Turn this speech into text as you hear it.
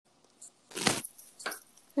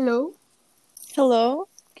Hello? Hello?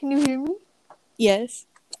 Can you hear me? Yes.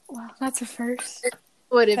 Wow, that's a first.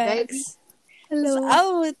 What it Thanks. begs. Hello. What's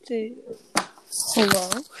up with it? Hello?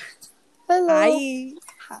 Hello.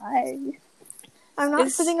 Hi. I'm not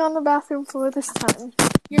sitting on the bathroom floor this time.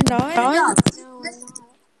 You're not? No, I'm not.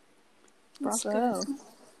 What's up?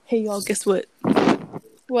 Hey, y'all, guess what?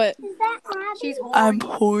 What? Is that Abby? She's horny. I'm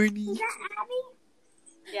horny. Is that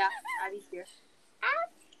Abby? Yeah, Abby's here.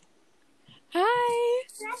 Hi.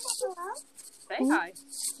 Can I say hello? Say Ooh. hi.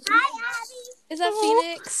 Hi, Abby. Is that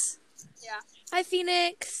Phoenix? Yeah. Hi,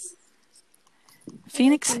 Phoenix.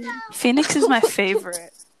 Phoenix is my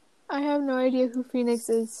favorite. I have no idea who Phoenix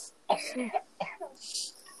is.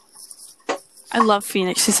 I love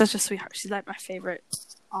Phoenix. She's such a sweetheart. She's like my favorite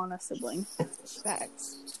honest sibling.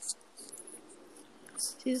 Facts.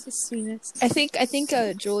 She's the sweetest. I think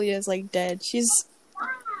Julia's like dead. She's.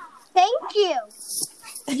 Thank you.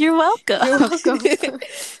 You're welcome. You're welcome.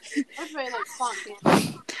 Everybody likes font,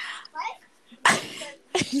 man.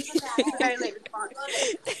 Everybody likes font.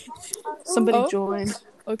 Somebody joined.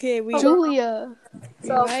 Okay, we Julia.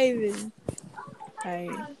 reviving. Hi.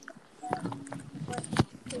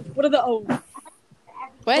 What are the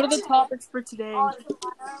What? the topics for today?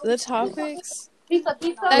 The topics? Pizza.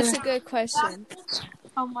 That's a good question.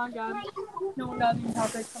 Oh my god. No one got any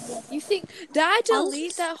topics. You think? Did I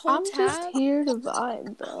delete that whole I'm tab? just here to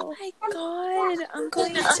vibe, Oh bro. my god! I'm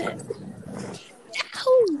going to.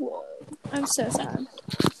 Ow! I'm so sad.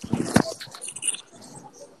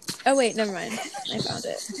 Oh wait, never mind. I found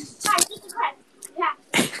it.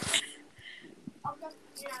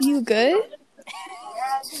 You good?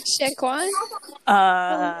 Shaquan?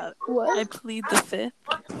 What? I plead the fifth.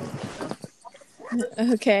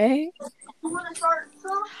 Okay.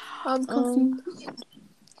 I'm confused.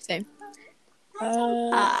 Same.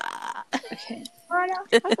 Okay.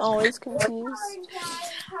 I'm always confused.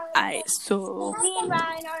 So Me and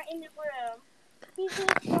Ryan are in the room.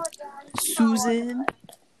 Susan.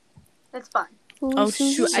 That's fun. Who Oh is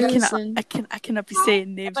Susan? shoot! I cannot be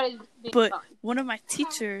saying names. But fun. one of my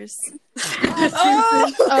teachers.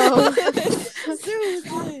 Oh.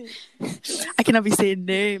 Susan! I cannot be saying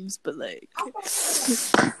names, but like,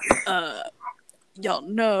 y'all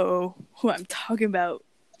know who I'm talking about.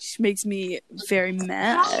 She makes me very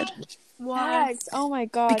mad. Facts. Oh my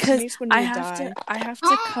god. Because she makes me want I have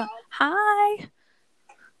to come. Hi.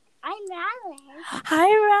 I'm Ryan. Hi,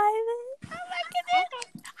 Rylan. Oh my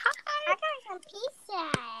goodness. I got some pizza.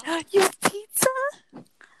 You have pizza?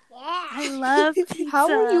 Yeah. I love pizza. How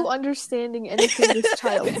are you understanding anything this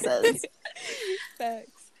child says?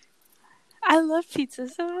 Facts. I love pizza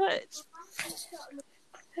so much.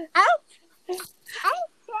 Oh, I'm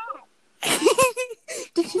sad.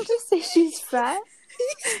 Did you just say she's fat?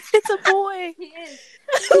 It's a boy. He is.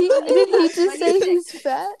 Did he just say he's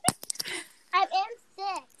fat? I am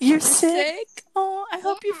sick. You're sick? Oh, I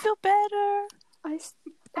hope you feel better.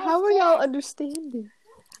 How are y'all understanding?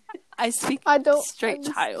 I speak I don't straight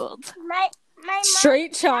understand. child. My mom.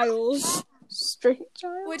 Straight child. Straight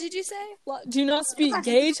child? What did you say? Do you not speak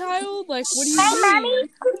gay child? Like, what do you My mean?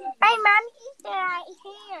 mommy's right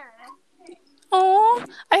here. Oh,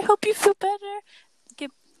 I hope you feel better.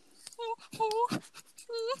 Get.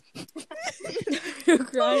 You're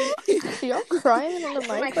crying. Are y'all crying on the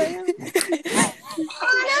mic right now?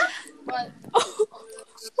 What?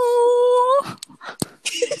 Oh.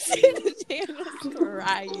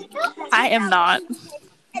 Crying. I am not.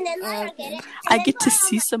 And then let her get it. I get to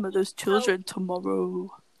see some of those children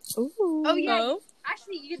tomorrow. Ooh. Oh yeah. Oh?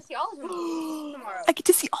 Actually, you get to see all of them tomorrow. I get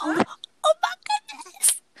to see all of them. Oh my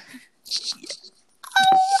goodness!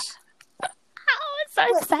 Oh, I'm so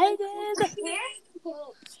excited.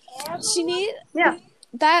 She need Yeah.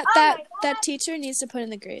 that teacher needs to put in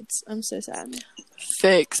the grades. I'm so sad.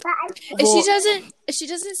 Thanks. If she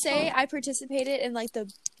doesn't say I participated in like the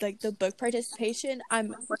book participation,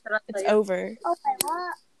 it's over. Okay,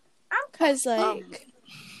 what? Cause like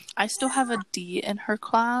I still have a D in her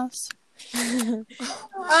class.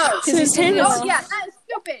 Oh, Susanna. oh yeah, that is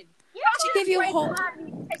stupid. She gave you a whole.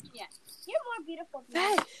 You're more beautiful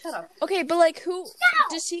than me. Shut up. Okay, but like who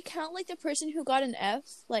does she count? Like the person who got an F,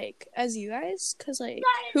 like as you guys? Cause like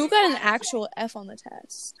who got an actual F on the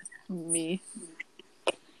test? Me.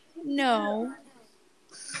 No,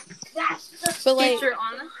 but like Teacher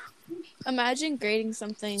Anna. imagine grading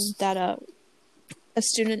something that a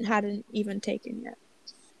student hadn't even taken yet.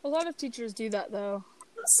 A lot of teachers do that, though.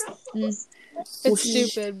 Mm. It's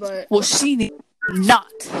stupid, but... Well, she did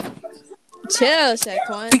not. Chill,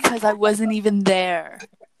 Shaquan. Because I wasn't even there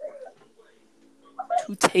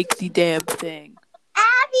to take the damn thing.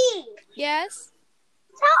 Abby! Yes.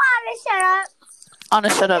 Tell Anna to shut up. Anna,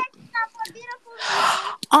 shut up.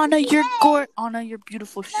 Anna, Anna, you're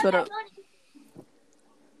beautiful. Shut up.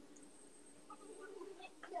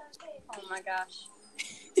 Oh my gosh.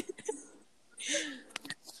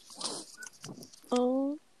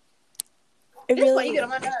 Oh, This is why you get on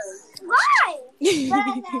my nerves. Why?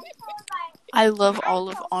 I love all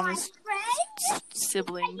of Anna's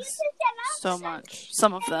siblings so much.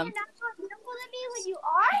 Some of them.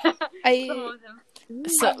 I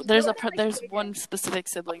So there's one specific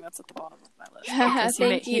sibling that's at the bottom of my list. because he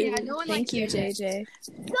thank ma- you, Yeah, no one thank likes you, JJ.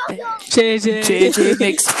 JJ. JJ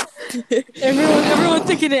makes Everyone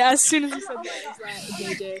thinking it as soon as you said that.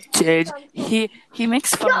 Is that JJ? he makes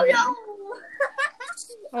fun of me.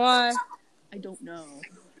 Why? I don't know.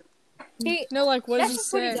 No, like, what does he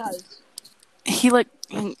That's what he say? does.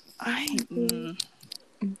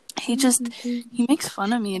 He makes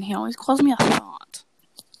fun of me and he always calls me a thought.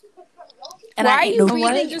 And Why I are ain't you no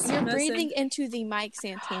Why breathing? just You're messing? breathing into the mic,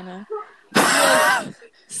 Santana.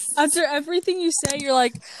 After everything you say, you're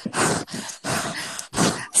like,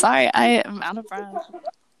 Sorry, I am out of breath.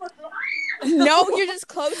 No, you're just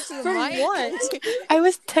close to the from mic. what? I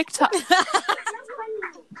was TikTok.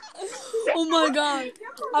 Oh my god.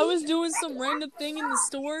 I was doing some random thing in the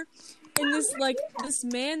store, and this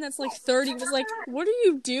man that's like 30 was like, "What are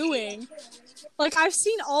you doing?" Like, I've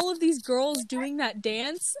seen all of these girls doing that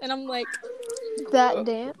dance, and I'm like, That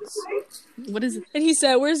dance? What is it? and he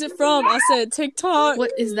said, "Where's it from?" I said, "TikTok."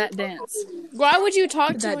 What is that dance? Why would you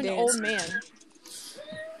talk to That an dance. old man?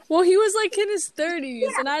 Well, he was like in his 30s,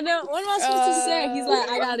 and I don't. What am I supposed to say? He's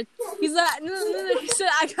like, He's like, no. He said,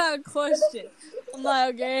 "I got a question." I'm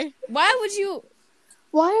like, okay. Why would you?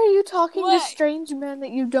 Why are you talking What? to strange men that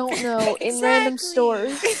you don't know in random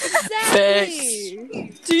stores?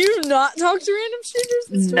 Exactly. Do you not talk to random strangers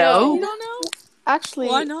in stores? No. You don't know? Actually,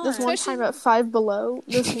 Why not? this one Especially- time at Five Below,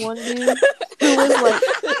 this one dude who was like,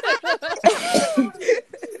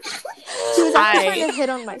 he was actually trying to hit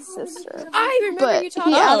on my sister. I remember But you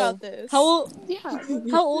talking he about this. How old? Yeah,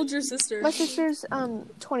 How old's your sister? my sister's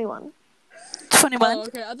 21. 21. Oh,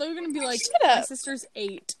 okay. I thought you were gonna be like, Shut my up. sister's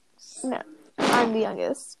 8. No, I'm the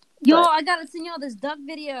youngest. Yo, But- I gotta send y'all this duck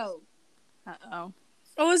video. Uh-oh.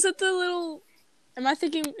 Oh, is it the little? Am I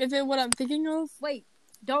thinking? Is it what I'm thinking of? Wait,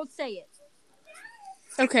 don't say it.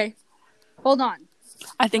 Okay. Hold on.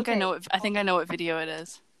 I think I Okay. know what video it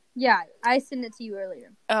is. Yeah, I sent it to you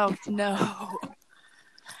earlier. Oh no.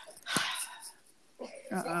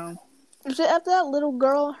 Uh-oh. Is it after that little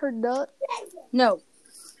girl, her duck? No.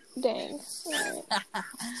 Dang. Alright.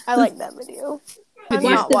 I like that video. I'm Video.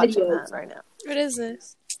 not the watching video. that right now. What is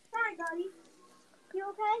this? Hi, Daddy. You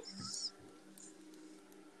okay?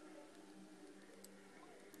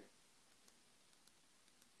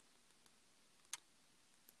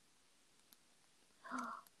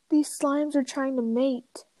 These slimes are trying to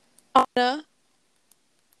mate. Anna?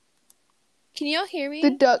 Can y'all hear me?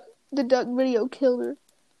 The duck video killed her.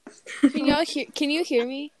 Can you hear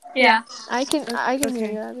me? Yeah. I can hear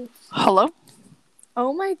Okay. you, Abby. Hello?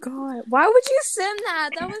 Oh my god. Why would you send that?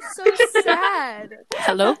 That was so sad.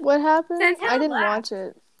 Hello? What happened? Santana I didn't laughed. watch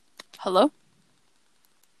it. Hello?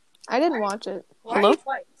 I didn't watch it. Hello?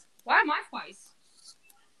 Why am I twice?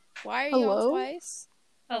 Why are you Hello? on twice?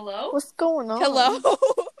 Hello? What's going on? Hello?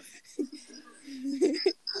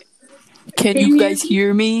 Can you guys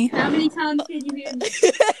hear me? How many times can you hear me?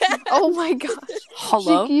 Oh my gosh.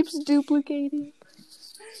 Hello? She keeps duplicating.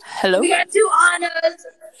 Hello? We got 2 Annas.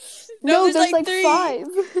 No, there's there's like like 3. 5.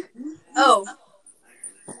 Oh.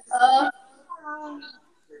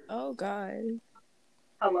 Oh god.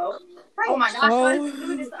 Hello? Oh my gosh. Oh. What is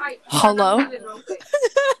doing this? Hello?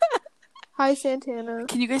 Hi, Santana.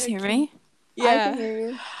 Can you guys hear me? I can hear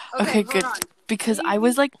you. Okay, good. hold on. Because I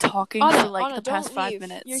was like talking Anna, for like Anna, the past don't 5 leave.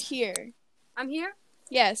 minutes. You're here. I'm here?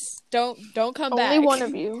 Yes. Don't come Only back. one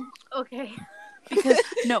of you. Okay. Because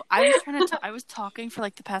no, I was trying to. I was talking for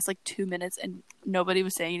like the past like 2 minutes, and nobody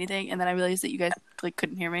was saying anything. And then I realized that you guys like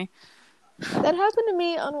couldn't hear me. That happened to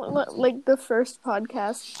me on like the first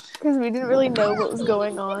podcast because we didn't really know what was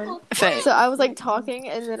going on. Faye. So I was like talking,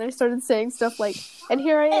 and then I started saying stuff like, "And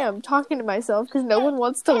here I am talking to myself because no one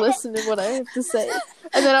wants to listen to what I have to say."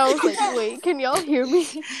 And then I was like, "Wait, can y'all hear me?"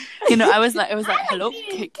 You know, I was like, hello,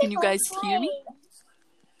 can you guys hear me?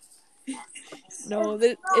 No,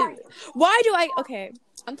 why do I? Okay,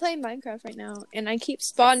 I'm playing Minecraft right now, and I keep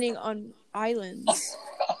spawning on islands.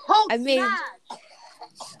 I made.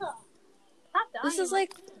 This is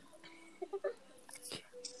like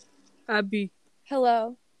Abby,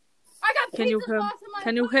 hello. I got can you pizza hear? sauce in my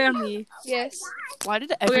Can you hear me? Yes. Why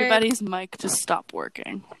did everybody's mic just stop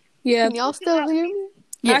working? Yeah. Can y'all still hear me?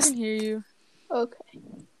 Yes. I can hear you. Okay,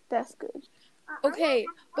 that's good. Okay,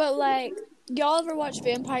 but like, y'all ever watch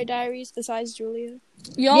Vampire Diaries besides Julia?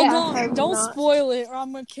 Y'all I do don't not. spoil it, or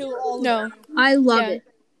I'm gonna kill all of No. you. I love Yeah. it.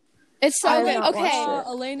 It's so I have good. not Okay. watched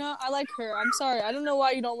it. Elena, I like her. I'm sorry. I don't know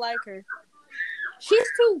why you don't like her. She's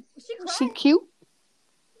too. She cute?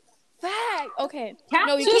 Fact. Okay. Cat-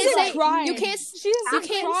 No, you She can't isn't say. crying. You can't. She isn't You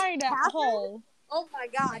can't. crying at all. Oh my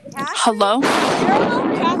god, Cat. Hello?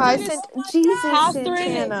 Hi, Jesus, Catherine.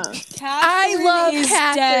 Santana. Catherine love is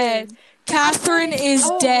Catherine. dead. Catherine is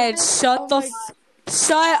Oh. dead. Shut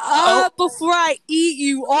up before I eat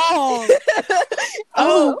you all.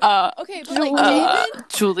 Okay, but like Damon.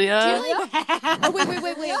 Julia. Do you like?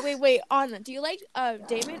 Oh wait, Anna. Do you like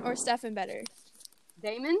Damon or Stefan better?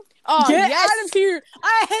 Damon. Oh Get yes. out of here.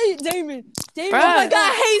 I hate Damon. Damon, Bruh. Oh my god,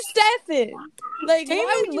 I hate Stefan. Like, Damon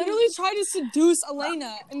why would you? literally tried to seduce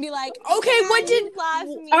Elena and be like, Okay, what did? you laugh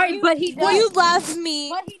me? All right, but he does. Will you laugh me?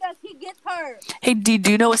 What he does, he gets her. Hey, do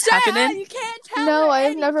you know what's happening? You can't tell. No, her I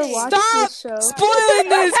have never anything. watched Stop this show. spoiling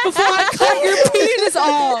this before I cut your penis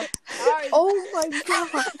off. Oh my god.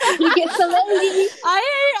 He gets the lady. I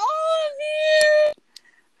hate all of you.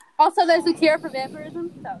 Also, there's a cure for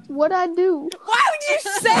vampirism. So. What'd I do? Why would you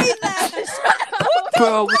say that?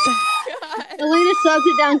 Bro, what the Elena shoves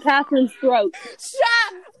it down Catherine's throat.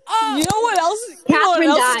 Shut up. You know what else? Catherine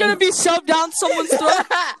is died. gonna be shoved down someone's throat?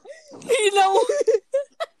 You know.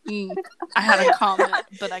 I had a comment,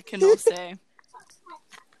 but I cannot say.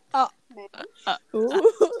 I'm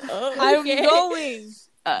going.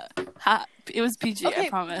 It was PG, Okay. I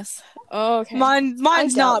promise. Okay. Mine's I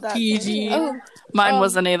doubt not that. PG. Oh, Mine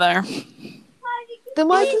wasn't either. Then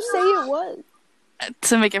why'd you say it was?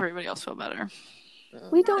 To make everybody else feel better.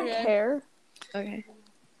 We don't Okay. care. okay.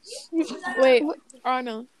 Wait,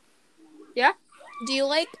 Anna. Yeah? Do you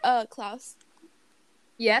like Klaus?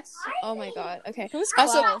 Yes. Oh my god. Okay. Who's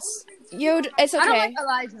Also, Klaus? Yo, it's okay. I don't like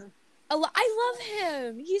Elijah. I love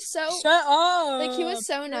him. He's so Shut up. like he was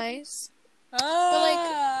so nice.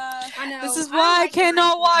 I know. This is why I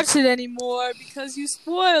cannot watch it anymore because you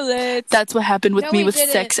spoil it. That's what happened with No, me we with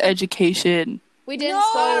didn't. sex education. We didn't No!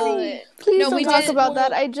 spoil it. Please No, don't we talk didn't. about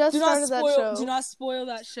that. I just Do not started that spoil. show. Do not spoil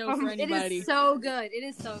that show for It anybody. is so good. It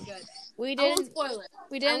is so good. We I didn't. won't spoil it.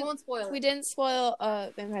 We I didn't. won't spoil it. We didn't spoil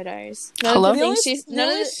Vampire Diaries. Hello? The only, the None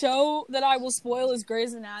of only the, show that I will spoil is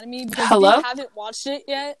Grey's Anatomy because Hello? you haven't watched it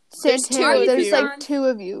yet. There's Santana, two of there's you. like two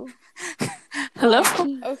of you. Hello?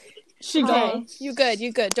 okay. She Hi. gone. You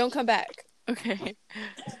good. Don't come back. Okay.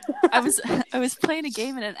 I was playing a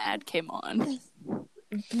game and an ad came on.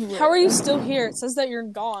 How are you still here? It says that you're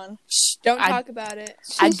gone. Shh, don't I- talk about it.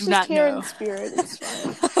 She's I do just not here know. in spirit. It's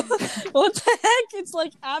fine. What the heck? It's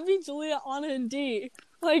like Abby, Julia, Anna, and D.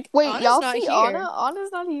 Like, Wait, Anna's y'all not see here. Anna?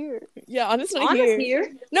 Anna's not here. Yeah, Anna's not Anna's here.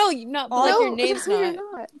 here. No, you not. But like No, your name's you're not.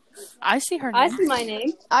 not. I see her I name. see my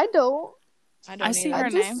name. I don't. I don't I see either. her I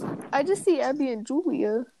just- name. I just see Abby and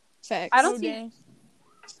Julia. Facts. I don't oh, see. dang.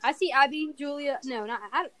 I see Abby, Julia. No, not.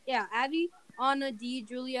 Abby, Anna, D,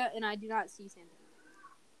 Julia, and I do not see Santa.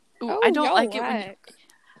 Ooh, Oh, I don't y'all like it when whack.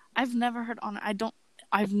 I've never heard Anna.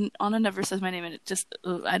 Anna never says my name, and it just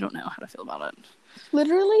I don't know how to feel about it.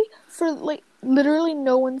 Literally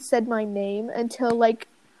no one said my name until like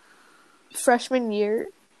freshman year.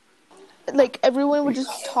 Like everyone would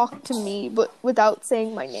just talk to me, but without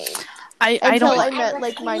saying my name. I Until don't I met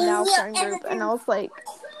like my now friend group, and I was like,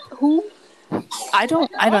 "Who?" I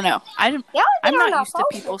don't know. I'm don't not know. used to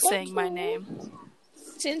people saying my name.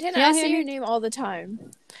 Santana, Yeah, I hear say me? your name all the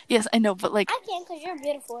time. Yes, I know, but like I can't because you're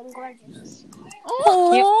beautiful and gorgeous.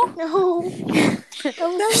 Oh,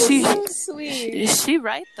 No. she so sweet. is she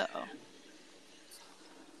right though?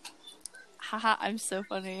 Haha, I'm so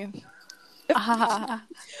funny. Haha.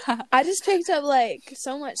 I just picked up like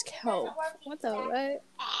so much kelp. What the what?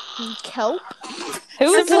 Kelp?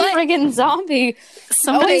 Who is Somebody- this friggin' zombie?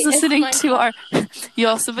 Somebody's Oh, wait, it's listening my to our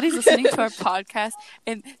y'all. Somebody's listening to our podcast,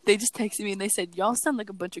 and they just texted me and they said, "Y'all sound like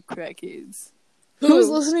a bunch of crackheads." Who's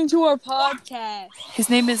listening to our podcast? His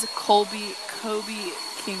name is Kobe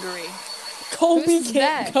Kingery. Kobe Who's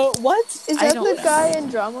that? what? Is I that don't the know. guy in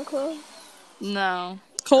drama club? No,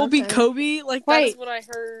 Kobe Okay. Kobe? Like, Wait. that's what I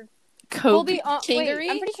heard. Kobe. Wait, Kingery?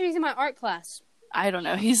 I'm pretty sure he's in my art class. I don't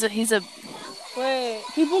know. He's a Wait,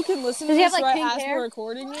 people can listen Does to he have, this like, right pink as hair? we're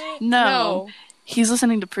recording it? no. He's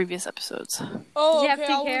listening to previous episodes. Oh, Does he have okay,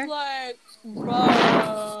 pink I hair? was like,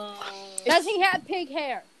 bro. Does he have pink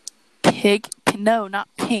hair? No, not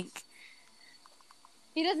pink.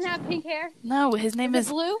 He doesn't have pink hair. No, his name Is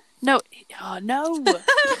is it blue? no. Oh, no,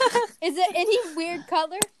 Is it any weird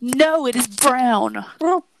color? no. It is brown.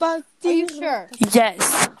 Are you sure?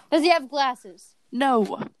 Yes. Does he have glasses?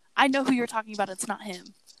 No. I know who you're talking about. It's not him.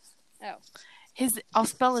 Oh. I'll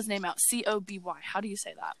spell his name out. Coby. How do you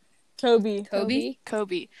say that? Kobe.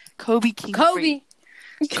 Kobe. Kobe King. Kobe.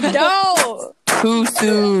 No. Too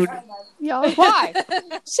soon. Y'all, Why?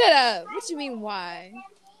 Shut up. What you mean why?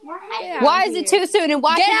 Why is it too soon? And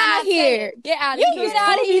why Get can I out not of say here. it? Get out of You here. get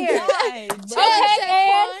out of here. Okay,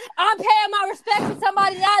 and I'm paying my respect to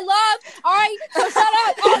somebody that I love. All right, so shut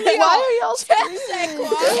up. All of y'all. why are y'all screaming?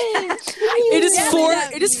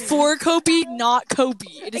 It is for Kobe, not Kobe.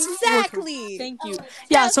 It is for Kobe. Exactly. Thank you.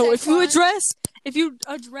 Yeah, so if you address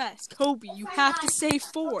Kobe, you have to say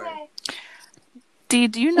for. Dee,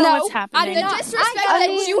 do you know No, what's happening? I did The not. disrespect I that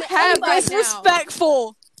mean, you have right now.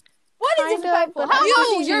 Disrespectful. What is Kinda, disrespectful? but How I you?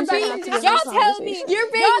 think You're you being. have to have Y'all this tell me. conversation.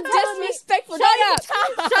 You're being Y'all telling me- disrespectful. Shut Shut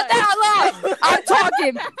up. Shut that out loud. I'm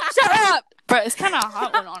talking. Shut up. But it's kind of a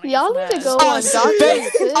hot one on it. Y'all need to go I on said- Dr.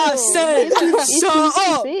 Phil. I said, If you shut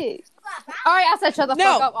up. speak. All right, I said shut the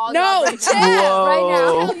fuck up. All y'all right chill. now. Right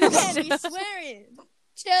now. You can't be swearing.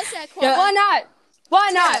 Chill, Saquon. Yeah. Why not? Why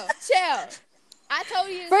not? Chill. I told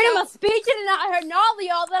you to Freedom stop. of speech, and I heard all of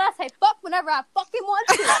y'all that I say fuck whenever I fucking want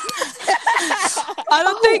to.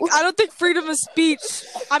 I don't think freedom of speech.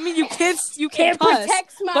 I mean, you can It cuss,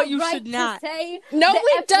 protects my but you right should not. to say No, the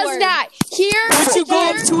it F does word. not. Here, Would you go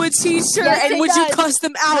here, up to a teacher Yes, and it would you does. cuss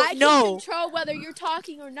them I out? can No. control whether you're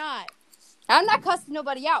talking or not. I'm not cussing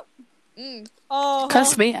nobody out. Oh,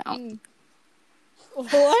 Cuss me out.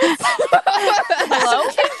 what? Hello?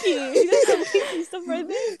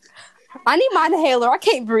 I need my inhaler. I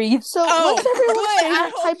can't breathe. So, what's everyone's good. I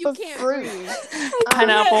favorite hope type you of can't fruit?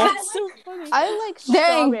 Pineapple. That's so funny. I like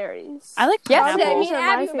Dang. strawberries. I like Yesterday, pineapple. me and Are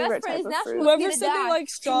my Abby were favorite best friends. type of Now she fruit. wants me Whoever to said they die. like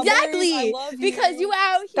strawberries, I Exactly. love you. Because you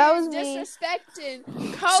out here That was me. disrespecting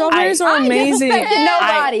Kobe. Strawberries are I ain't amazing. disrespecting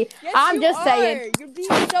nobody. Yes, I'm you just are. saying. You're being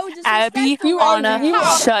so disrespectful. Abby, You are- Anna, you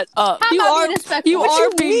are- shut up. How You am I are being disrespectful? you What are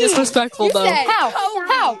you being mean? disrespectful You though. said How? Kobe.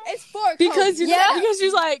 How? It's for Kobe. Because Yeah.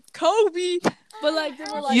 you're like Kobe, but like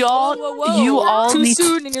they were like Y'all, whoa. you all too need to-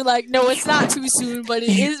 soon, and you're like, no, it's not too soon, but it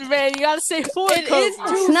is. Man, you gotta say for It Kobe. is too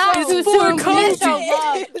It's not It's too for soon. Kobe. Just show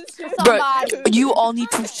love to somebody. Bruh, you all need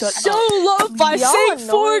to shut Show up. love by Y'all saying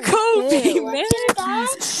for annoying Kobe, too. man.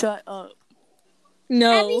 Please shut up.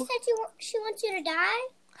 No. Abby said she wants you to die.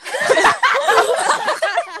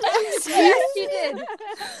 Yes, she did.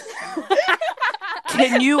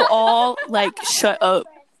 Can you all like shut up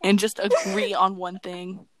and just agree on one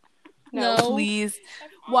thing, No. please?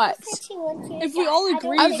 What? Abby said she wants you to If we die. all I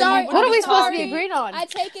agree, don't I'm think- sorry. What are we supposed to be Sorry. agreeing on? I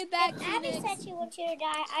take it back, Abby Phoenix. said she wants you to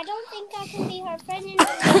die. I don't think I can be her friend anymore.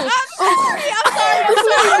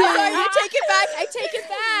 I take it back. I take it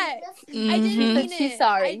back. I didn't Mhm. mean it. She's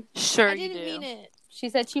sorry. Sure I you didn't do. mean it. She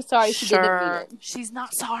said she's sorry. She didn't mean Sure. it. She's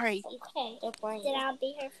not sorry. Okay, then I'll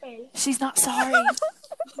be her friend. She's not sorry.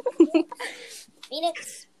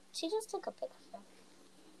 Phoenix, she just took a picture.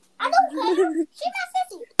 I don't care. She's my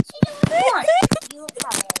sissy. She do what she wants. You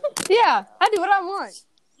tell her. Yeah, I do what I want.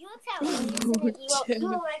 You tell her. You were like, it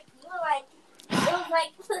was like, I do what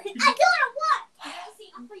I want. See,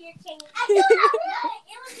 I'll put your king. I do what I want.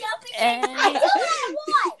 It was jumping. I do what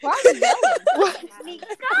I want. Why are you yelling?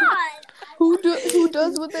 God. Who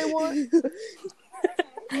does what they want?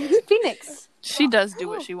 Phoenix. She does do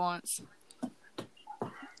what she wants.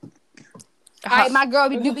 All right, my girl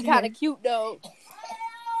do be kind of cute though.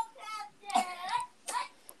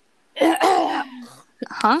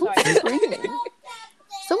 Huh?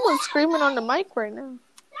 Someone's screaming on the mic right now.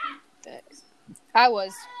 I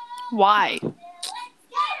was Why?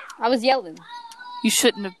 yelling. You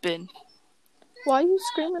shouldn't have been. Why are you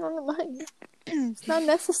screaming on the mic? It's not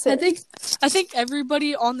necessary. I think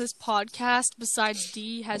everybody on this podcast besides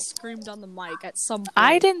Dee has screamed on the mic at some point.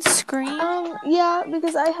 I didn't scream. Yeah,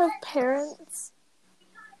 because I have parents.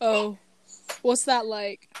 Oh, what's that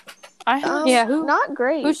like? I have. Yeah, who? Not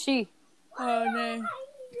great. Who's she? Oh no.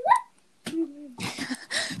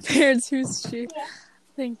 Parents, who's she?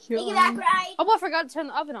 Thank you. Piggyback ride. Oh, I forgot to turn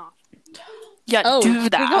the oven off. Yeah, Oh, do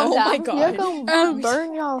that. Oh my You're god. gonna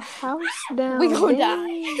burn y'all house down. We gonna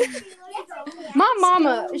dang. My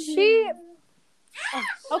mama, she.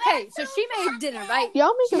 Okay, so she made dinner, right?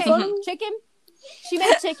 Y'all She making made fun? chicken. She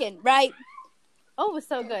made chicken, right? Oh, it was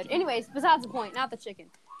so good. Anyways, besides the point, not the chicken.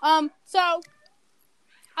 So I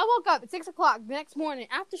woke up at 6 o'clock the next morning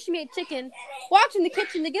after she made chicken, walked in the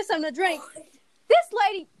kitchen to get something to drink. This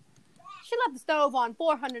lady, she left the stove on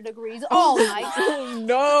 400 degrees all night. Oh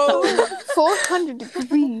no. 400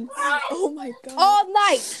 degrees. Oh my god. All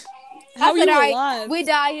night. How I are said, you all right, alive? we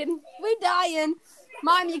dying.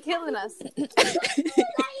 Mom, you killing us.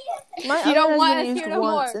 My You don't oven want has us been here used no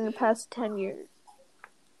once more. in the past 10 years.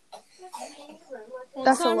 One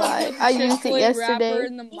That's a time lie. put the I used it Chick-fil-A yesterday. wrapper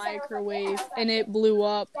in the microwave and it blew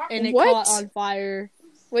up and it What? caught on fire.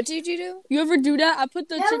 What did you do? You ever do that? I put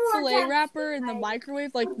the Chick-fil-A wrapper in the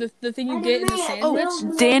microwave, like the thing you get in the sandwich.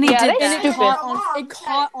 Danny Yeah, did they And that. it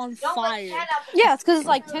caught on fire. Yeah, it's because it's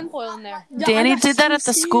like tinfoil in there. Yeah, I Danny got did that so at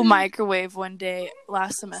the school scared. microwave one day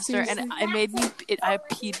last semester, and Seriously? it made me. I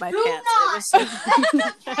peed my pants. It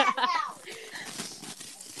was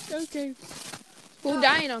so. Okay. Who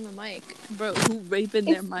dying on the mic? Bro, who raping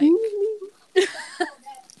their mic?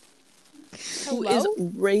 Who is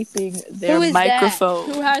raping their Who is that?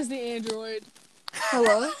 microphone? Who has the Android?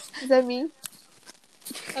 Hello? Is that me?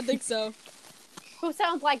 I think so. Who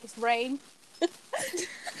sounds like it's rain? I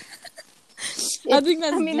think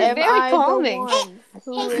that's mean, deep. it's very calming.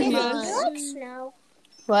 Who Hey, is do mine? you like snow?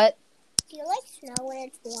 What? Do you like snow when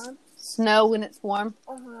it's warm? Snow when it's warm?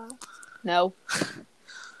 Uh-huh. No.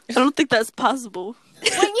 I don't think that's possible.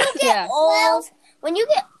 When you get Yeah. old, when you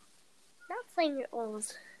get... Not saying you're old.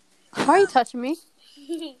 Why are you touching me?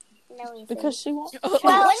 No reason. Because she won't.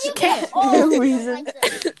 Well, when you get old... No reason. Do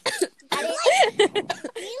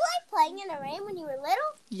you like playing in the rain when you were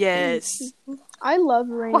little? Yes. I love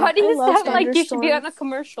rain. Why do I you love sound like you should be on thunderstorms. a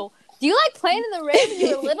commercial? Do you like playing in the rain when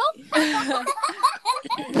you were little?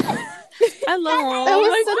 I love her. That Oh was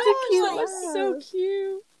my such a gosh, cute that was so laugh.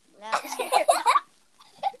 cute.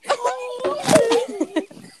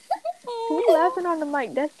 Who's laughing on the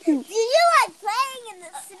mic? That's cute. Do you like playing in the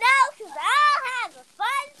snow? Because I'll have a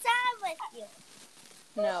fun time with you.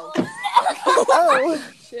 No. Oh,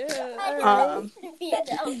 Shit. You know. that's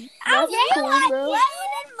Do you cool, like bro.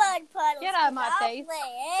 playing in mud puddles? Get out of my 'Cause I'll face.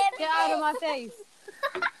 play Get out of my face.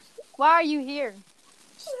 Why are you here?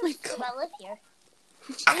 Because I live here.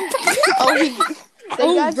 Oh, they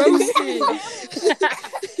got you. Roasted.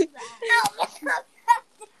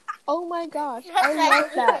 Oh my gosh, I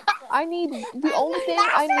love that. The only thing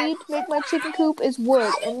I need to make my chicken coop is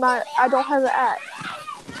wood, and I don't have an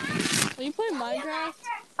axe. Are you playing Minecraft?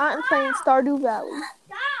 I'm playing Stardew Valley.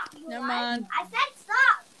 Never mind. I said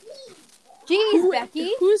stop. Please. Jeez,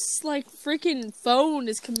 Becky. Whose like freaking phone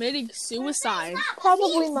is committing suicide?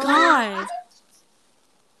 Probably mine. God.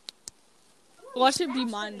 Watch it be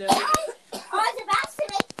mine though. I was about to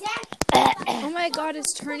make that. Oh my god,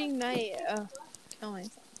 it's turning night. Oh my.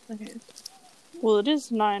 Okay. Well, it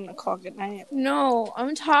is 9 o'clock at night. No,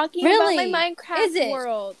 I'm talking Really? about my Minecraft Is it?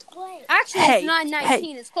 world. Wait. Actually, Hey, it's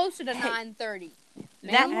 9:19. It's closer to hey. 9:30.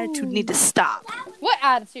 That attitude need to stop. What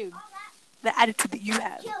attitude? The attitude that you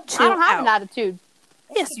have. I Chill don't have out. an attitude.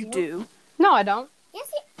 Yes, you do. No, I don't. Yes,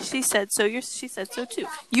 She said so. She said so too.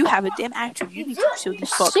 You have a damn attitude. You need to chill the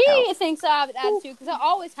fuck She out. thinks I have an attitude because I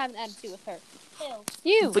always have an attitude with her. you.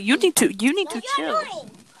 You. But you need to. You need to You're chill.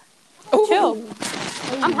 annoying. Chill.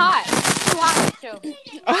 I'm hot. I'm hot. Chill.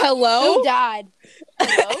 Hello? Who died?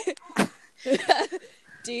 Hello?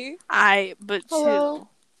 D? But Hello? chill.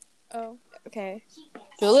 Oh, okay.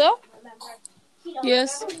 Julio?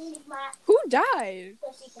 Yes. Who died?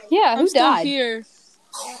 Yeah, I'm who still died? here.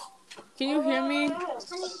 Can you hear me?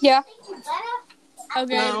 Yeah.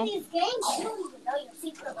 Okay. No. These games, you don't even know your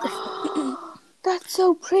secret life. That's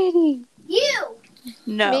so pretty. You.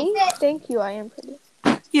 No. Me? Thank you, I am pretty.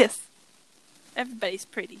 Yes. Everybody's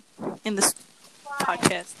pretty in this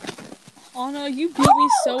podcast. Oh no, you beat me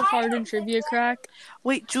so hard in Trivia Crack.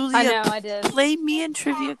 Wait, Julia. I know, I did. Play me in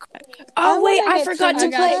trivia. Oh, wait, wanna I get forgot to to I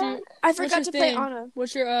play. got you. I What's forgot your to play thing? Anna.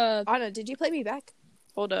 What's your Anna, did you play me back?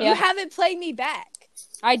 Hold up. Yeah. You haven't played me back.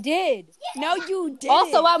 I did. No, you didn't.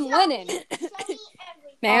 Also, I'm winning.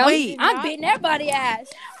 Man, Wait. I'm beating everybody's ass.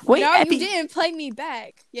 Wait, no, Abby. you didn't play me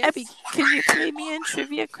back. Yes. Abby, can you play me in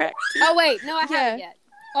trivia crack? Oh, wait. No, I Yeah. haven't yet.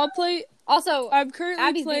 I'll play. Also, I'm currently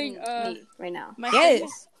Abby's playing. beating me right now.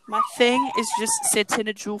 My thing is just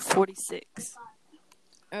Santina Jewel 46.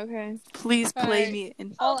 Okay. Please play Alright. me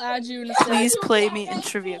in. I'll add you in a second. Please play me in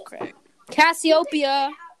trivia crack.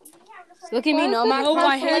 Cassiopeia. Look at me, no, my Oh,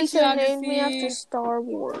 I hate calculation named me geography. after Star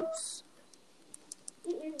Wars.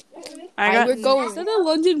 I got we're going. Is that the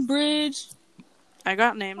London Bridge? I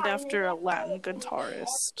got named after a Latin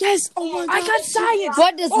guitarist. Yes. Oh my god. I got science.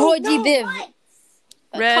 What does Roy G. no. Biv?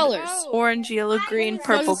 Red, Colors. orange, yellow, green, No,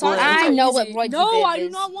 purple, it's not- blue. I know what Easy. Roy G. No, Biv I do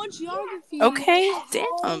is. not want geography. Okay,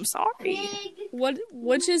 damn, sorry.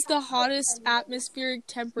 Which is the hottest atmospheric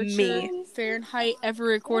temperature Me. Fahrenheit ever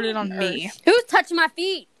recorded on Me. Earth? Who's touching my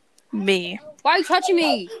feet? Me. Why are you touching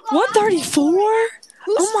me? 134?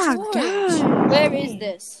 Oh my god. Where is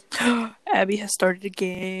this? Abby has started a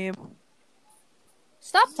game.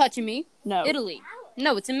 Stop touching me. No. Italy.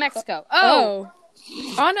 No, it's in Mexico. Oh,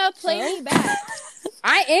 Anna, play me back.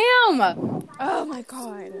 I am. Oh my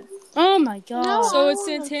god. Oh my god. No. So it's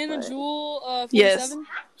I wanna Santana play. Jewel 47? Yes.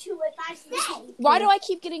 Why do I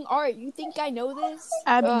keep getting art? You think I know this?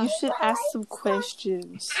 Abby, Ugh. you should ask some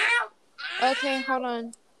questions. Okay, hold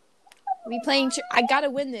on. We playing. I gotta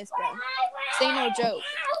win this, bro. Say no joke.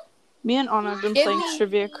 Me and Anna have been Give playing me-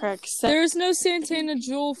 Trivia Crack There's no Santana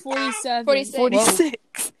Jewel 47. 46.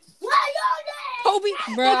 46. Kobe,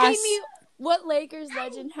 Bruh, I they gave me what Lakers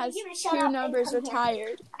legend has You shut two up and numbers come here.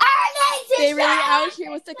 retired. They really out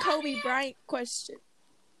here with the Kobe Bryant question.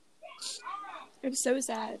 I'm so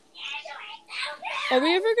sad. Are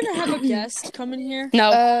we ever gonna have a guest come in here? No,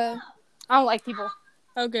 I don't like people.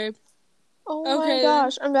 Okay. Oh Okay, my then.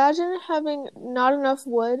 gosh! Imagine having not enough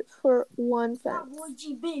wood for one fence.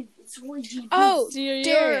 Oh, You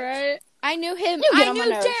Derek. alright? I knew him. You get I on my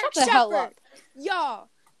knew nerves. Derek Shut the hell Shepard. up. Y'all.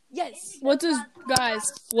 Yes. What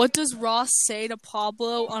does Ross say to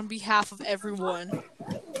Pablo on behalf of everyone?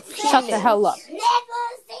 Shut the hell up.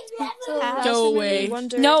 Go away.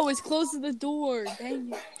 Wonder- No, it's close to the door.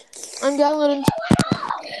 Dang it. I'm downloading.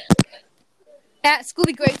 At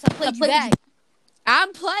Scooby Grapes, I played you back.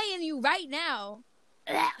 I'm playing you right now.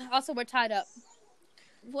 Also, we're tied up.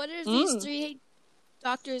 What are these three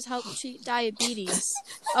doctors help treat diabetes?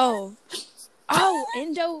 Oh,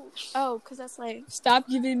 endo. Oh, because that's like Stop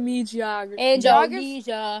giving me geography. And Geography.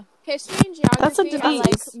 Georgia. history and geography. That's a are like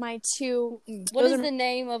disease. my two. What those is are- the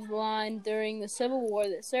name of the line during the Civil War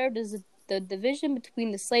that served as the division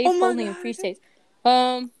between the slave Oh my holding and God. free states?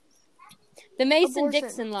 The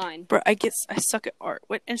Mason-Dixon line. Bro, I suck at art.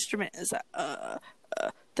 What instrument is that?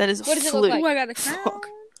 That is a What does it flute. look like? Ooh, I got a crown. Fuck.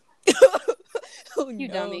 Oh, You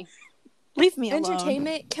no. dummy. Leave me alone.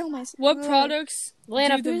 Entertainment. Kill myself. What Ugh. products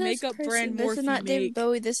Lana, do the Who's this makeup person? brand This Morphe is not David make?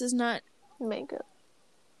 Bowie. This is not. Makeup.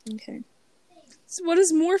 Okay. So what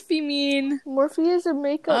does Morphe mean? Morphe is a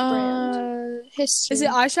makeup brand, History. Is it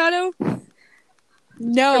eyeshadow?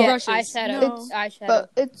 No. Yeah, brushes. eyeshadow. No. Eyeshadow. but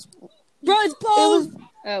it's Bro, it's it both. was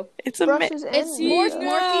Oh. It's a brushes and It's Morphe. makeup.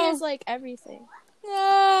 No. Morphe is like everything.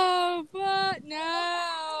 No, but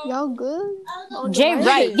no. Y'all good? Jay Right.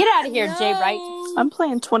 Wright. Get out of here, Jay No. Wright. I'm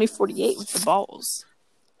playing 2048 with the balls.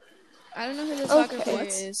 I don't know who the soccer Okay. player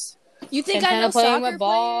is. You think I Santana know playing soccer with players?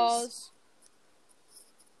 balls.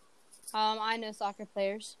 I know soccer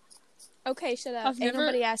players. Okay, shut up. I've Ain't never-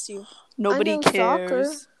 nobody asked you. Nobody know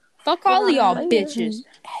cares. soccer. Fuck all of y'all Right. bitches.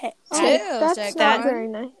 That's Jack not Ryan. very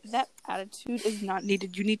nice. That attitude is not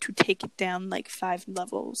needed. You need to take it down like 5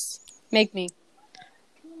 levels. Make me.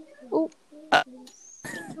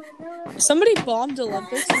 Somebody bombed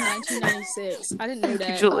Olympics in 1996. I didn't know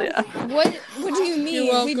that. Julia. What do you mean?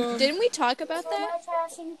 You're welcome. Didn't we talk about that?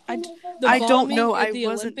 The I don't bombing know. at I the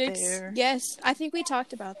wasn't Olympics, there. Yes, I think we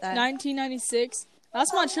talked about that. 1996.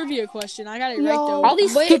 That's my trivia question. I got it Yo. right though. All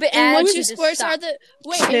these Wait, stupid and ads. what two you just sports stop. are the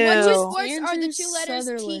wait? Chill. And what two sports are Andrew the two letters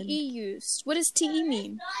Sutherland. TE used? What does TE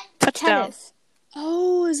mean? Touchdown. Tennis.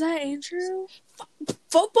 Oh, is that Andrew?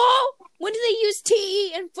 Football? When do they use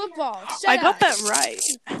TE in football? Shut I up. got that right.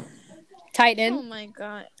 Tight Oh end. my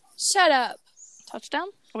god! Shut up, Touchdown?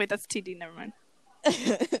 Oh, wait, that's TD. Never mind.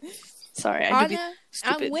 Sorry, I did Anna. be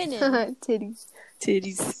stupid. I'm winning. Titties.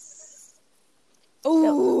 Titties.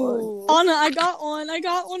 Ooh. Anna, I got one. I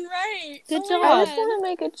got one right. Good I job. just want to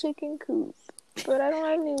make a chicken coop, but I don't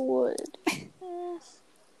have any wood.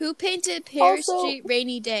 Who painted Paris Also- Street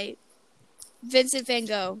Rainy Day? Vincent Van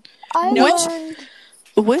Gogh. I Which- learned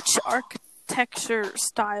Which architecture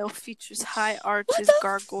style features high arches,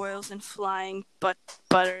 gargoyles, and flying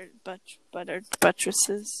buttered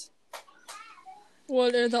buttresses?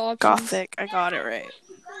 What are the options? Gothic. I got it right.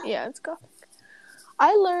 Yeah, it's Gothic.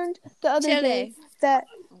 I learned the other day that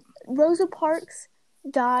Rosa Parks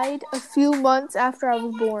died a few months after I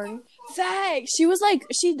was born. Facts.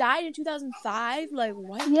 She died in 2005. Like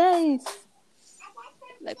what? Yes.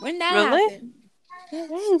 Like when that Really? happened?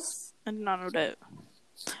 Yes. I did not know that.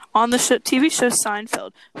 On the TV show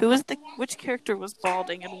Seinfeld, which character was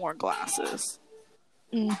balding and wore glasses?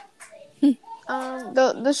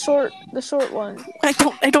 The short one.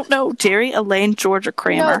 I don't know. Jerry, Elaine, George, or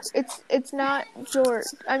Kramer? No, it's not George.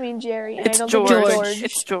 I mean Jerry. And It's I don't George. think it's George.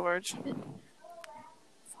 It's George.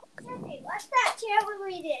 What's that chair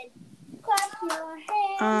we did? Clap your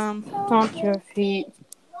hands. Stomp your feet.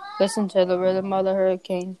 Listen to the rhythm of the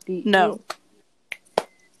hurricanes beat. No.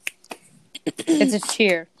 It's a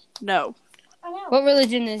cheer. No. I know. What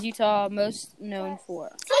religion is Utah most known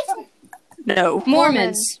for? No.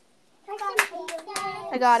 Mormons.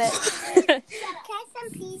 I got it. Can I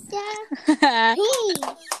some pizza? Please.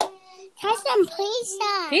 Can I some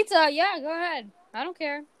pizza? Pizza, yeah, go ahead. I don't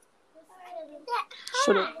care.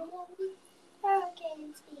 Should have.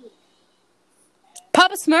 Hurricane speed.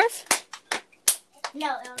 Papa Smurf?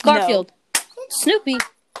 No. Garfield. Snoopy.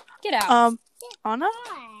 Get out. Anna?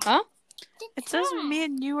 Huh? It says me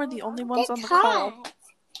and you are the only ones on the call.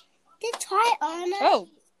 Good try, Anna. Oh.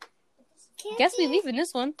 Guess we leave in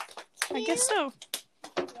this one. I guess so.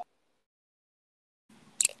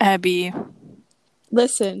 Abby,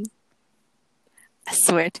 Listen, I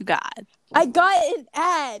swear to God. I got an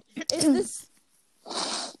ad. Is this?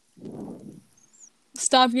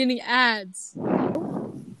 Stop getting ads.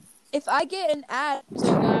 If I get an ad,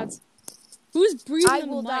 Who's breathing I on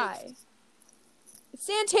the will mic? die. It's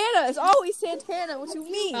Santana. It's always Santana. What you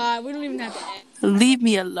mean? We don't even have to ad. Leave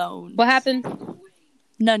me alone. What happened?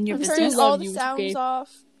 None of your I'm still turning business. love all the you, sounds okay? off.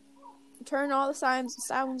 Turn all the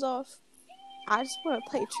sounds off. I just want to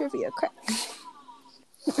play trivia. Crap.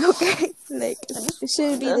 Okay, like it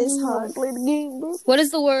shouldn't be this hard. Play the game, bro. What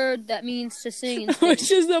is the word that means to sing and sing?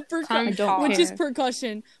 Which is the I don't Which is care.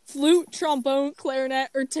 percussion? Flute, trombone, clarinet,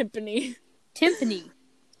 or timpani? Timpani.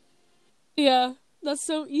 Yeah, that's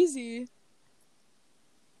so easy.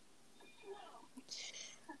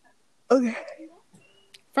 Okay.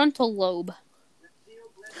 Frontal lobe.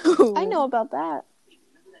 I know about that.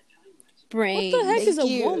 Brain. What the heck is a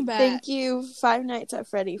Thank you. wombat? Thank you, Five Nights at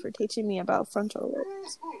Freddy, for teaching me about frontal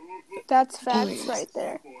lobes. That's facts right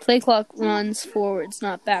there. Play clock runs forwards,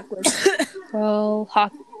 not backwards. Well,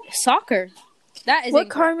 soccer. That is What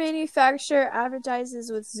car incorrect. manufacturer advertises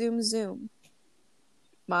with Zoom Zoom? I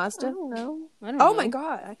Mazda. don't know. I don't know. Oh my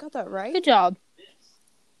God, I got that right. Good job.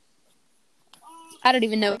 I don't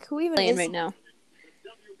even know Like, who even playing is? right now.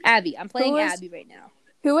 Abby. I'm playing Who is- Abby right now.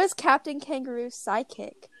 Who is Captain Kangaroo's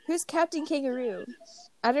sidekick? Who's Captain Kangaroo?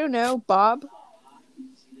 I don't know. Bob.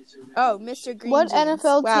 Oh, Mr. Green. What Jeans.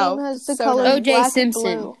 NFL Wow, team has the so colors nice. O.J. black Simpson.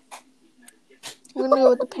 and blue? I'm gonna go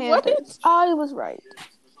with the Panthers. I was right.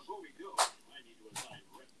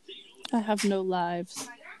 I have no lives.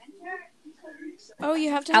 Oh,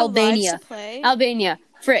 you have to have Albania. lives to play. Albania.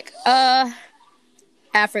 Frick.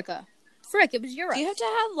 Africa. Frick, it was Europe. Do you have to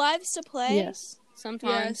have lives to play? Yes.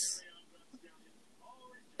 Sometimes.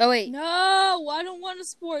 Oh, wait. No, I don't want a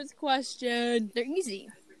sports question. They're easy.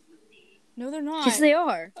 No, they're not. Yes, they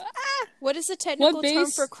are. What is the technical term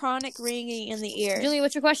base- for chronic ringing in the ear? Julia,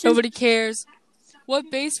 what's your question? Nobody cares. What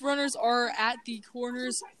base runners are at the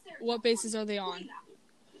corners? What bases are they on?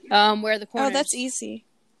 Where are the corners? Oh, that's easy.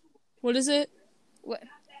 What is it? What?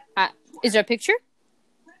 Is there a picture?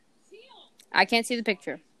 I can't see the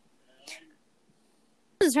picture.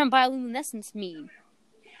 What does the term bioluminescence mean?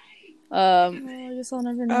 I guess I'll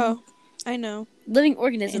never know. Oh, I know. Living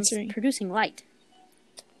organisms Answering. producing light.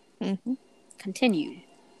 Mm-hmm. Continue.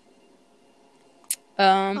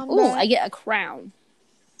 I'm Ooh, back. I get a crown.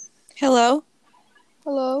 Hello?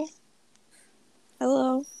 Hello?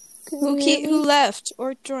 Hello? Can you hear me? Who left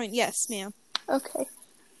or joined? Yes, ma'am. Okay.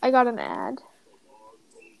 I got an ad.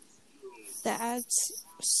 The ads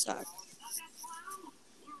suck.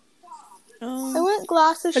 I went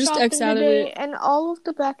glasses I just shopping X out of today, it. and all of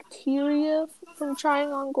the bacteria from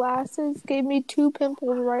trying on glasses gave me 2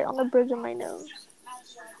 pimples right on the bridge of my nose.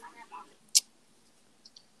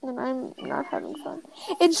 And I'm not having fun.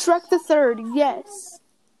 It's Shrek the Third, yes.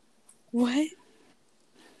 What?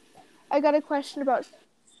 I got a question about...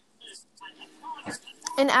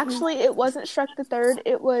 And actually, it wasn't Shrek the Third,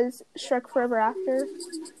 it was Shrek Forever After.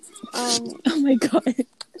 Oh my God.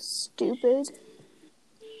 Stupid.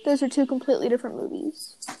 Those are 2 completely different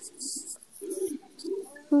movies.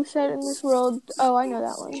 Who said in this world... Oh, I know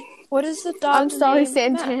that one. What is the dog? I'm sorry, name?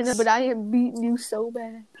 Santana, Max. but I am beating you so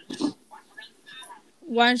bad.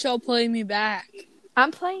 Why don't y'all play me back?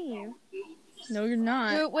 I'm playing you. No, you're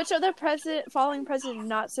not. Which other following president did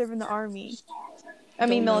not serve in the army? I Don't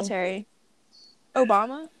mean, know. military.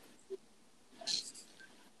 Obama?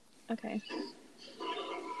 Okay.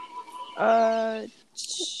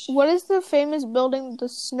 What is the famous building the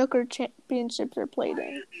snooker championships are played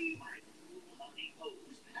in?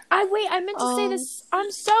 I meant to say Um, this.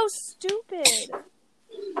 I'm so stupid.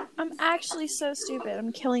 I'm actually so stupid.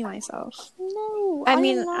 I'm killing myself. No, I I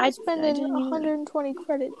mean, am not I spending didn't even- 120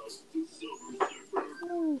 credits.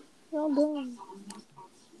 No, y'all done.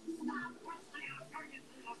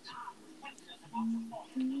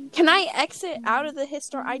 Can I exit out of the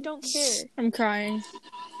history? I don't care. I'm crying.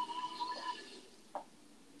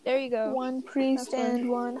 There you go. One priest That's fine. and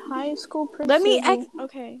one high school priest. Let me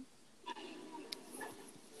okay.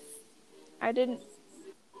 I didn't.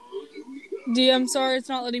 D, I'm sorry it's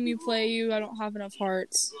not letting me play you. I don't have enough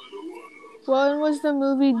hearts. When was the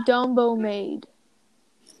movie Dumbo made?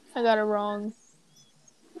 I got it wrong.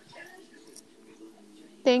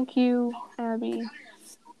 Thank you, Abby.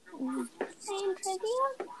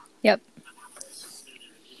 Yep.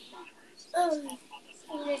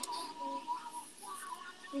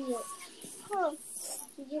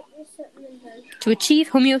 To achieve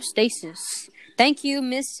homeostasis. Thank you,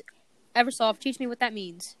 Miss Eversoft. Teach me what that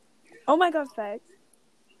means. Oh my god, facts.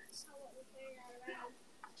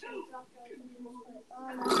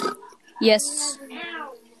 Yes.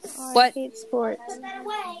 Oh, What? I hate sports.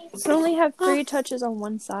 You can only have 3 touches on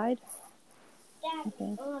one side.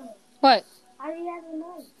 Okay. What?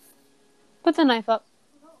 Put the knife up.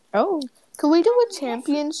 Oh. Could we do a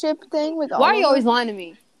championship thing with all Why are you of always us? lying to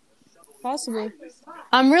me? Possibly.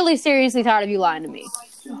 I'm really seriously tired of you lying to me.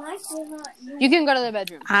 You can go to the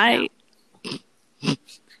bedroom. I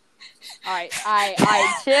Alright,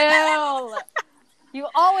 I chill. You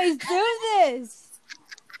always do this.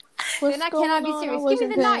 What's Then I going cannot be on? I serious. Give wasn't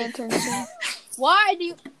me the paying knife. attention. Why do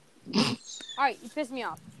you... Alright, you pissed me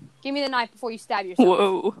off. Give me the knife before you stab yourself.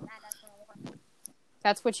 whoa.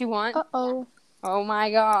 That's what you want? Uh-oh. Oh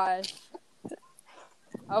my gosh.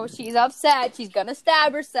 Oh, she's upset. She's gonna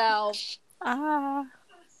stab herself. Ah,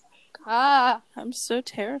 Ah, I'm so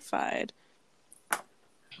terrified.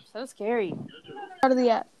 so scary. Out of the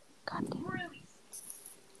app. God damn.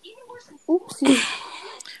 Oopsie.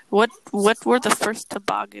 What were the first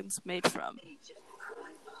toboggans made from?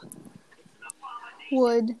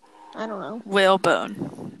 Wood. I don't know.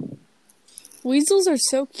 Whalebone. Weasels are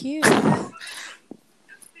so cute.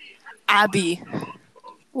 Abby,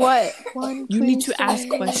 What? you need to ask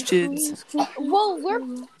questions. Well,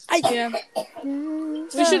 Yeah.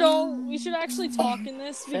 We should actually talk in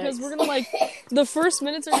this because we're gonna like the first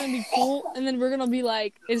minutes are gonna be cool and then we're gonna be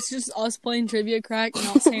like it's just us playing trivia crack and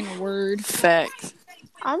not saying a word. Facts.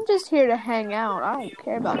 I'm just here to hang out. I don't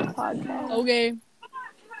care about the podcast. Okay.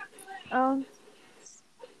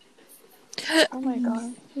 Oh my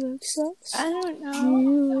god. I don't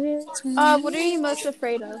know. What are you most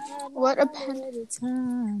afraid of? What a pen.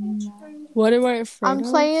 What am I afraid I'm of?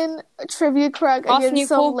 playing trivia crack Austin, you against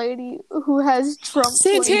some cool? lady who has Trump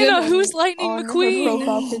Santana, who's Lightning on her McQueen?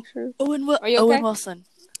 profile picture. Are you okay? Owen Wilson.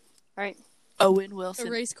 Alright. Owen Wilson.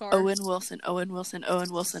 A race car. Owen Wilson. Owen Wilson.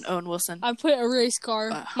 Owen Wilson. Owen Wilson. I put a race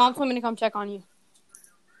car. Mom told me to come check on you.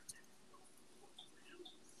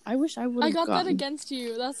 I wish I would have I got gotten. that against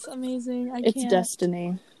you. That's amazing. I It's can't.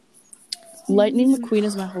 destiny. Lightning McQueen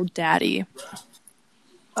is my whole daddy.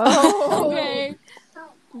 Oh. Okay.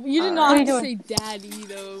 You did not What are have you to say daddy,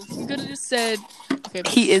 though. You could have just said... Okay.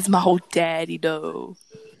 He is my whole daddy, though.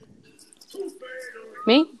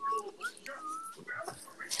 Me?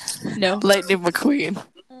 No. Lightning McQueen.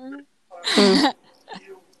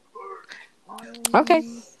 Okay.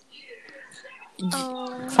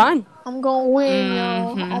 Fine. I'm gonna win,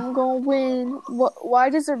 y'all. Mhm. I'm gonna win. Why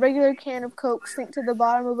does a regular can of Coke sink to the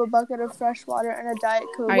bottom of a bucket of fresh water and a Diet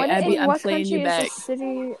Coke? Alright, Abby, I'm what playing country you is back. the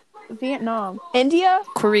city? Vietnam. India?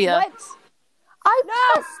 Korea. What? I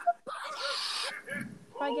No!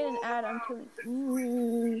 If I get an ad, I'm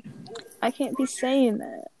killing. I can't be saying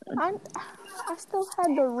that. I still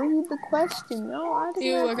had to read the question, yo. I didn't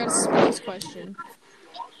Ew, I got a sports question.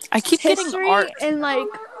 I keep getting History art. and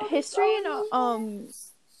history and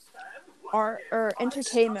art or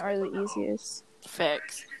entertainment are the easiest.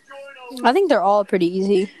 Facts. I think they're all pretty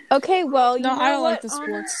easy. Okay, well, you No, know I don't what, like the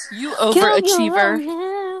sports. You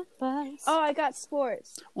overachiever. Oh, I got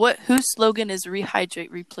sports. Whose slogan is rehydrate,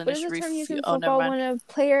 What replenish, is the term used in refuel? Oh, never football mind. when a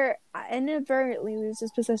player inadvertently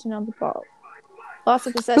loses possession of the ball? Loss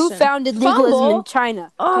of possession. Who founded legalism Fumble? in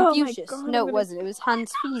China? Oh my Confucius. God, No, I'm it wasn't. It was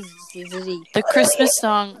Hans Fies. The Christmas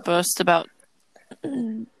song boasts about.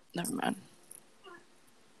 Never mind.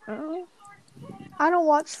 Oh. I don't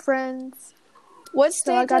watch Friends. What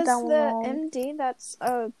So I state got does that one the wrong. MD?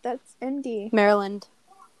 That's MD. Maryland.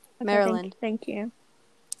 Okay, Maryland. Thank you.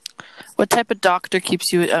 What type of doctor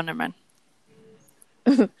keeps you? Oh, never mind.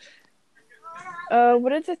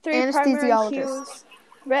 What are the 3 primary Anesthesiologist. hues?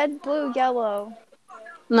 Red, blue, yellow.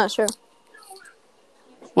 I'm not sure.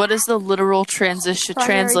 What is the literal translation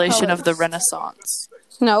of the colors. Renaissance?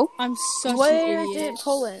 No. I'm such Where an idiot. did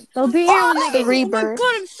Poland? They'll be here when they The rebirth.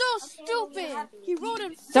 I'm so stupid. He wrote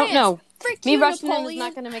in France. Don't know. Frick Me you, rushing them is Napoleon.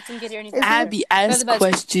 not going to make them get here any Is it- faster. Abby, ask the best.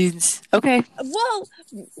 questions. Okay. Well,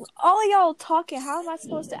 all of y'all talking. How am I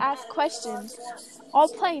supposed to ask questions? All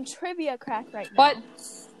playing trivia crack right now. What?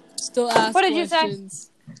 Still ask What did you say?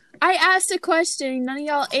 questions. I asked a question. None of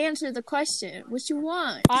y'all answered the question. What you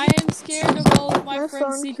want? I am scared of all of my My friends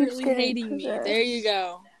phone keeps secretly getting hating me. possessed. There you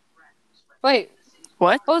go. Wait.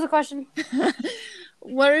 What? What was the question?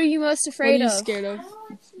 What are you most What are afraid you of? scared of?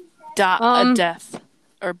 Death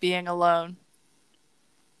or being alone.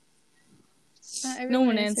 Not No everyone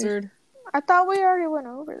one answered. I thought we already went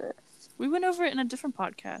over this. We went over it in a different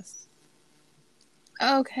podcast.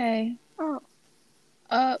 Okay. Oh.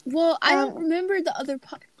 Well, I don't remember the other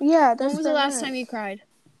part. Yeah, When was the last time you cried?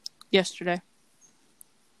 Yesterday.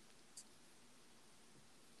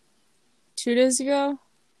 2 days ago?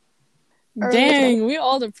 Early Dang, we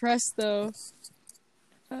all depressed though.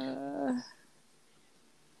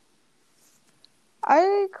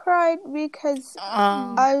 I cried because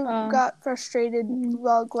I got frustrated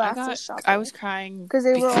while I glasses shopping. I was crying because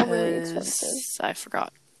they were all really because expensive. I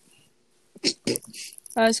forgot.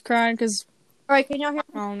 I was crying because, Alright, can y'all hear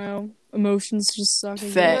I don't know, emotions just suck. Can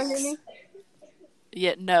y'all hear Facts. me?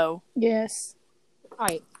 Yeah, no. Yes.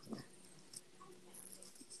 Alright.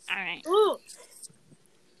 Alright. Ooh.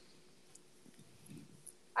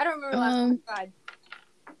 I don't remember the last time I cried.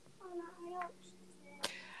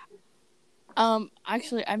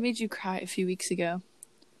 Actually, I made you cry a few weeks ago.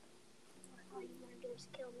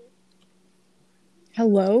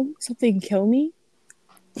 Hello? Something kill me?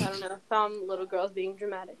 I don't know. Some little girls being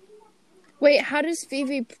dramatic. Wait, how does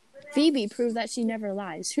Phoebe prove that she never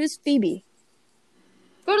lies? Who's Phoebe?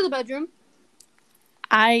 Go to the bedroom.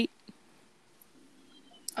 I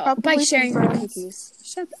By Probably sharing some her friends. cookies.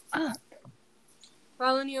 Shut up.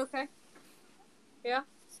 Rylan, you okay? Yeah?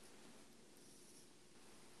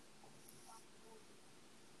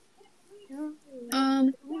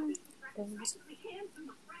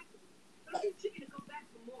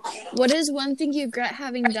 What is one thing you regret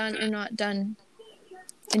having done or not done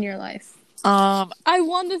in your life? I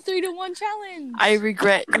won the 3-1 challenge. I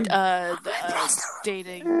regret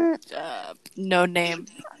dating no name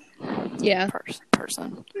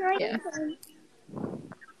person. Yeah.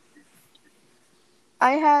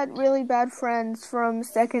 I had really bad friends from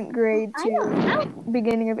 2nd grade to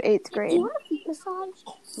beginning of 8th grade.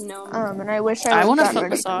 No. And I wish I I would want a have foot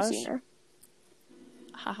gotten rid of them massage. sooner.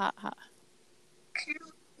 Ha ha ha.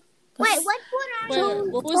 Wait,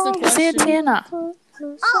 What was the question? Santana.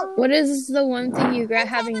 Oh, What is the one thing you regret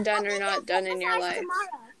having done or not done in your life?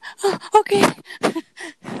 Okay. because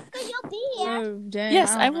you'll be here, Oh, dang.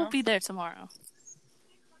 Yes, I don't will know. be there tomorrow.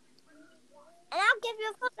 and I'll give you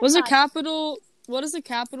a foot What's the massage. capital? What is the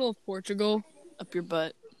capital of Portugal? Up your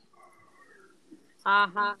butt.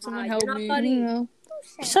 Someone help me. Not funny. know.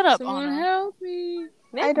 Shut up, Someone Anna. help me.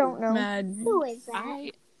 I don't know. Mad. Who is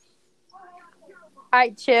that?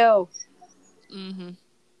 Alright, chill. Mm-hmm.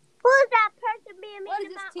 Who is that person being What mean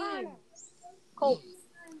is about this team? Anna? Colt.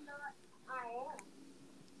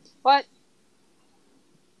 What?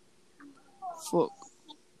 Fuck.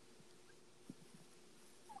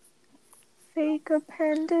 Fake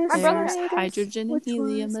appendix. My brother There's hydrogen and Which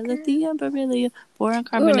helium, one's and lithium, beryllium, boron,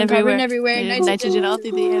 carbon Carbon everywhere. everywhere. There's nitrogen all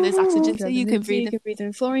through the air. There's oxygen so you can breathe.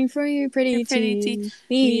 in. Fluorine for your pretty teeth.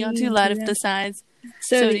 Neon to light up the signs.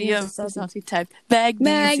 Sodium is multi-type.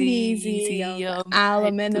 Magnesium.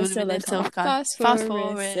 Aluminum, Aluminum,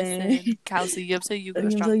 phosphorus, and calcium so you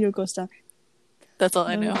go strong. That's all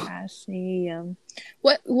I know. Potassium.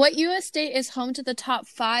 What U.S. state is home to the top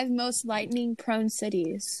 5 most lightning-prone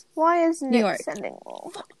cities? Why is Nick York. sending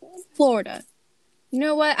me? Florida. You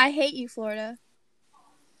know what? I hate you, Florida.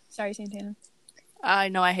 Sorry, Santana. I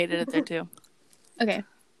know, I hated it there too. Okay.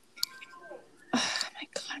 Oh my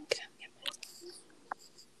god,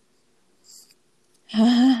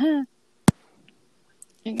 I'm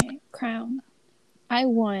okay, crown. I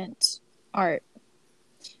want art.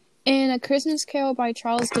 In A Christmas Carol by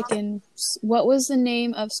Charles Dickens, what was the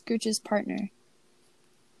name of Scrooge's partner?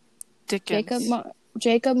 Dickens.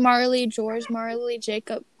 Jacob Marley, George Marley,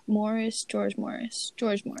 Jacob Morris, George Morris.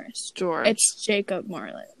 George Morris. George. It's Jacob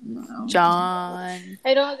Marley. No. John.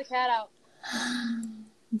 Hey, don't let the cat out.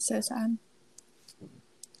 I'm so sad.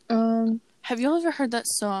 Have you all ever heard that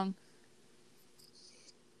song?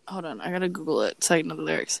 Hold on, I gotta Google it so I know the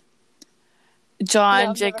lyrics. John,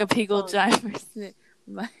 Yeah, Jacob, Hegel, Jimer Smith.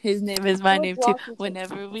 His name is my name too.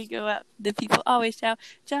 Whenever we go out, the people always shout,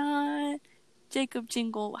 John, Jacob,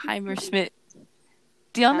 Jingleheimer, Schmidt.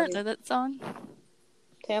 Do y'all not know that song?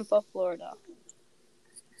 Tampa, Florida.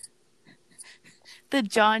 The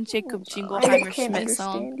John, Jacob, I Jingleheimer, can't Schmidt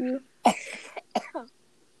song? understand you.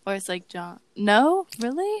 Or it's like John. No?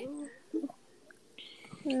 Really?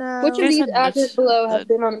 No. Which of Here's these a- actors below a- have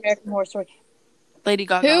been on American Horror Story? Lady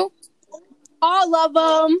Gaga. Who? All of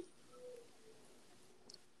them.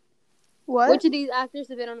 What? Which of these actors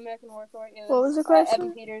have been on American Horror Story? It What was the question?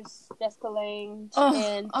 Evan Peters, Jessica Lange, Oh,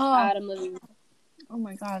 and oh. Adam Levine. Oh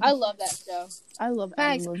my god. I love that show. I love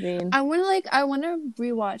Facts. Adam Levine. I want to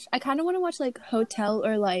rewatch. I kind of want to watch like Hotel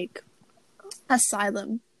or like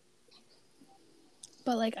Asylum.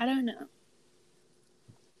 But like I don't know.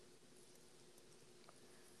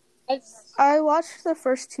 I watched the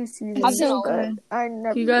first 2 seasons. I've seen all but of them. I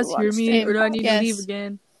never You guys hear watched me, it. or do I need Yes. to leave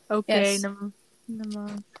again? Okay, Yes. never. I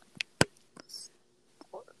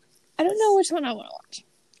don't know which one I want to watch.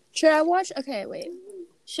 Should I watch? Okay, wait.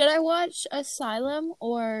 Should I watch Asylum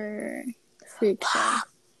or Freak Show?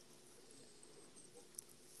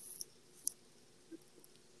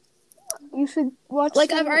 You should watch. Like,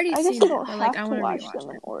 them. I've already I guess seen you it, don't but, have like, I to wanna watch rewatch them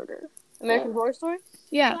in order. American Horror Story?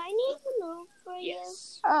 Yeah. I need to know for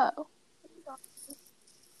Oh.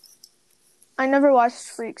 I never watched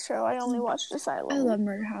Freak Show. I only watched Asylum. I love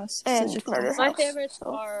Murder House. and Such a Murder classic. My House, favorites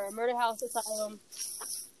so. are Murder House, Asylum,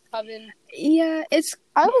 Coven. Yeah, it's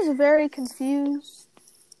I was very confused.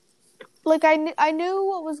 Like I knew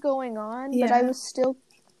what was going on, but I Yeah. was still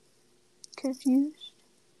confused.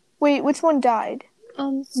 Wait, which one died?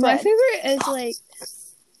 my Red. favorite is like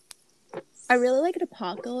I really like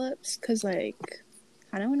Apocalypse because like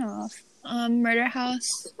kind of went off. Murder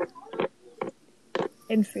House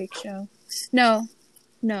and Freak Show. No,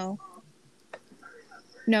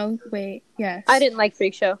 wait, yes. I didn't like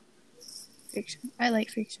Freak Show. Freak Show. I like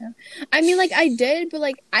Freak Show. I mean, like I did, but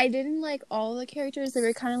like I didn't like all the characters. They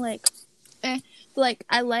were kind of like, But like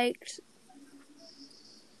I liked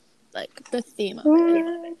like the theme of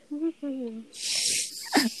it.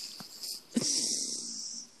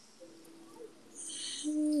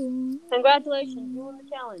 Congratulations, you won the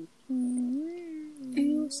challenge.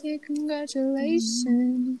 You say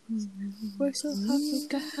congratulations. We're so hot we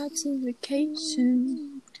got to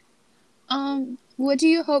vacation. What do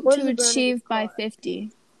you hope What to is a brand of achieve by car?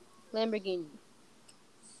 50? Lamborghini.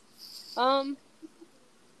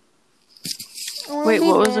 Wait,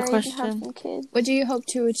 what was the question? What do you hope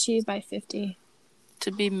to achieve by 50?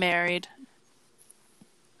 To be married.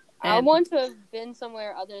 I And- want to have been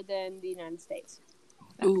somewhere other than the United States.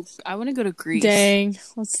 Ooh, I want to go to Greece. Dang,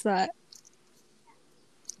 what's that?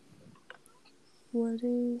 What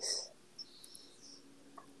is?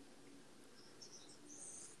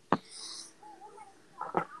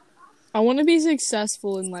 I want to be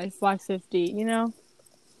successful in life by 50, you know?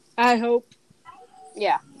 I hope.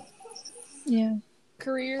 Yeah. Yeah.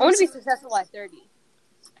 Careers. I want to be successful by 30.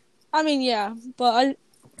 I mean, yeah, but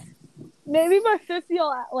maybe by 50,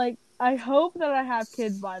 I hope that I have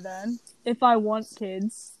kids by then. If I want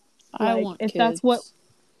kids. I Like, want if kids. that's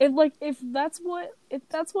what if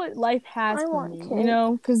that's what life has I for want me, kids. you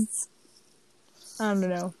know, because I don't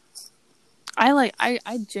know.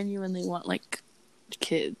 I genuinely want like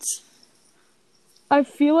kids. I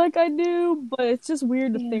feel like I do, but it's just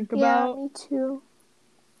weird to think about. Yeah, me too.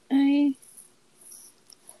 I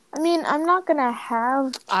I mean, I'm not gonna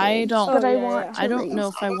have kids, I don't- but I Oh, yeah, want yeah. to I don't raise know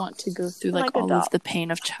if I want to go through like Like all adopt. of the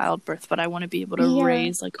pain of childbirth, but I want to be able to Yeah.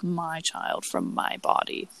 raise like my child from my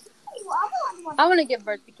body. I want to give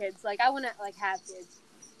birth to kids. Like, I want to like have kids.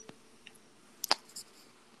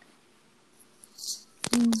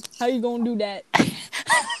 How you gonna do that?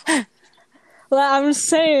 Well, I'm just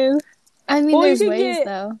saying. mean, Well, you there's could ways get-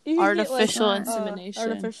 though. You can Artificial get, insemination.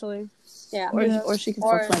 artificially. Yeah. Or she can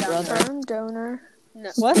Or fuck my down brother. sperm donor. No.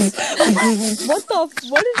 What?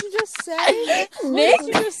 What did you just say? What did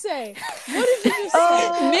you just say? What did you just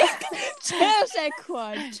say? Chill,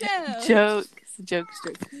 Shaquan. Chill. Jokes.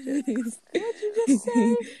 What did you just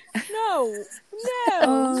say? No.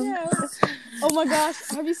 Oh my gosh.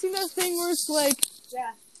 Have you seen that thing where it's like,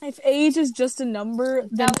 Yeah. if age is just a number,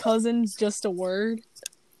 then cousin's just a word?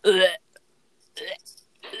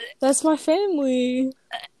 That's my family.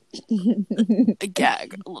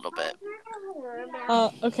 Gag a little bit.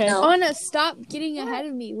 Okay. No. Anna, stop getting ahead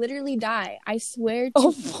of me. Literally die. I swear to.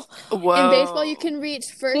 Oh, Whoa. In baseball, you can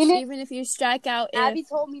reach first Seen it? even if you strike out. Abby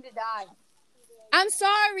told me to die. I'm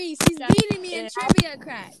sorry. She's beating me in trivia,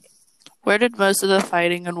 crack. Where did most of the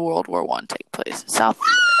fighting in World War I take place? South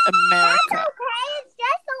America. Okay, it's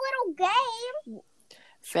just a little game.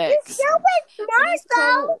 Facts. Stupid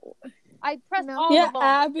Marco. I pressed No. all yeah, of them.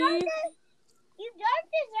 Abby. You don't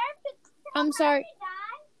deserve to. I'm sorry.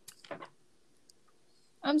 Die.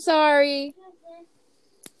 I'm sorry.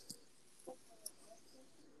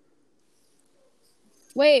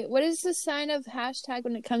 Wait, what is the sign of hashtag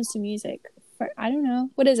when it comes to music? I don't know.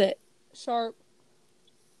 What is it? Sharp.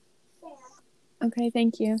 Okay,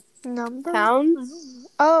 thank you. Number? Pounds?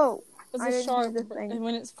 Oh. It's I a didn't hear sharp the thing.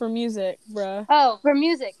 when it's for music, bruh. Oh, for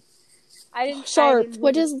music. I didn't. Sharp. I didn't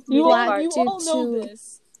What hear does the You black part. all do know to-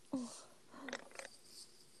 this.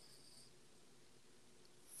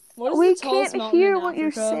 What is We the tallest can't mountain hear in what you're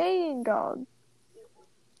Africa? saying, dog.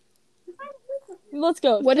 Let's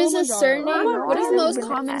go. What is a Kilimanjaro. surname? Oh, What is the I've most been to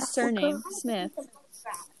common Africa. surname? Smith.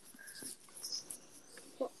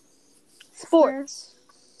 Sports.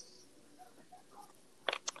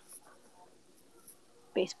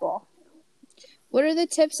 Baseball. What are the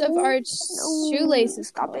tips of our shoelaces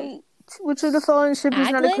Stop called? it. Which of the following ship is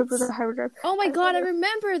not equipped with Aglets? a hyperdrive? Oh my god, I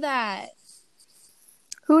remember that.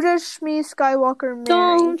 Who does Shmi Skywalker marry?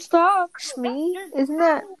 Don't stop. Shmi? Isn't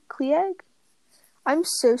that Kleeg? I'm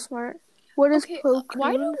so smart. What is Okay, Plo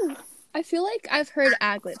why Koon? do I feel like I've heard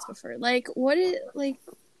Aglets before? Like, what is like?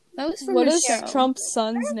 That was from What a is show. Trump's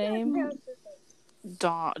son's name?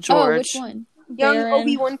 George. Oh, which one? Young Baron.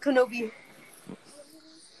 Obi-Wan Kenobi.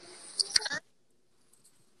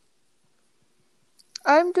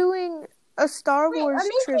 I'm doing a Star Wars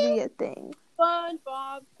trivia thing.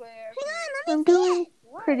 SpongeBob SquarePants. I'm doing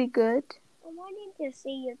pretty good. I wanted to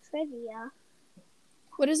see your trivia.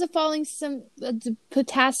 What is the following the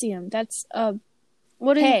potassium? That's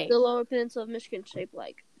What is Hey. the Lower Peninsula of Michigan shaped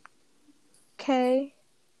like? K.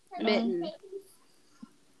 Mitten.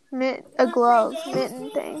 A glove.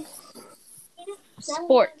 Mitten thing.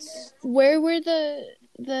 Sports. where were the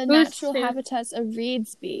natural Sam? habitats of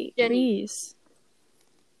reeds be? Jenny. Reeds.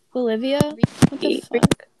 Bolivia? What the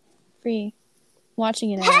fuck? Free.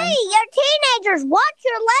 Watching it. Hey, you're teenagers. Watch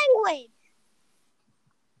your language.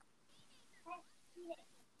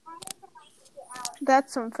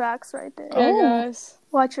 That's some facts right there. Yeah, guys.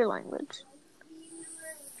 Watch your language.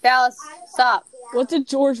 Dallas, stop. What did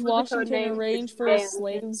George code Washington name? arrange It's for his Dan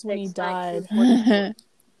slaves when he 6, died?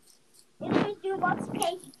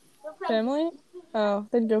 1944. Family? Oh,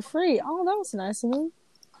 they'd go free. Oh, that was nice of him.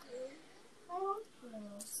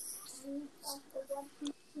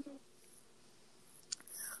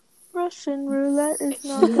 Russian roulette is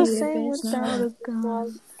not the same without a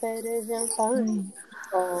gun.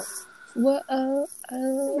 What?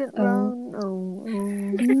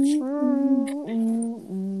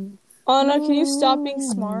 Anna, can you stop being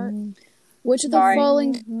smart? Which of the Sorry.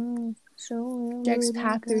 following objects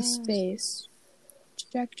path through space?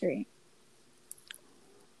 Trajectory.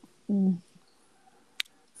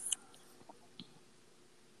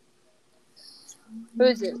 Who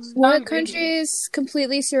is it? What country is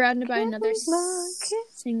completely surrounded by another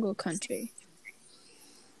single country?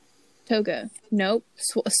 Togo. Nope.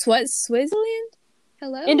 Switzerland?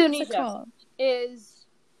 Hello? Indonesia. What's it called?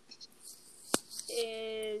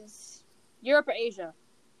 Is Europe or Asia?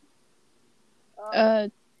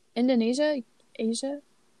 Indonesia? Asia?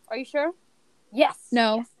 Are you sure? Yes.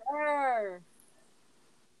 No. Yes, sir.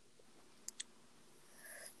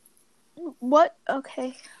 What?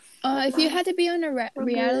 Okay. If you had to be on a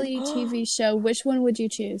reality TV show, which one would you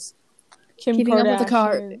choose? Kim Keeping up with the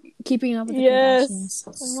Kardashian. Keeping up with the Yes.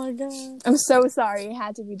 Kardashians. Oh my god. I'm so sorry. It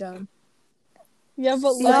had to be done. Yeah,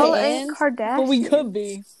 but Y'all like, ain't Kardashian. but we could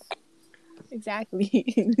be. Exactly.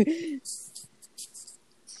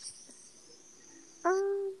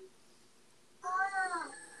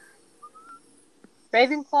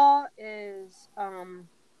 Ravenclaw is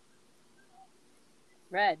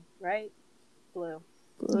red, right? Blue.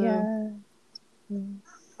 Yeah.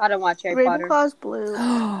 I don't watch Harry Potter. Ravenclaw's blue.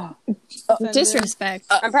 Disrespect.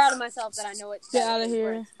 I'm proud of myself that I know it. Get outta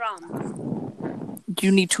where here. it's from.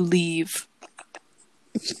 You need to leave.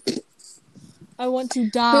 I want to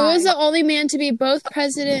die. Who was the only man to be both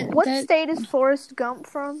president? What state is Forrest Gump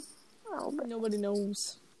from? Oh, but Nobody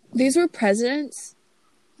knows. These were presidents?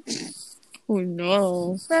 Oh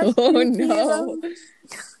no. Rest Oh in no.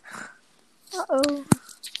 Uh-oh.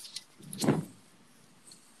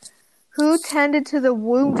 Who tended to the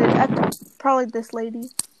wounded at the... Probably this lady.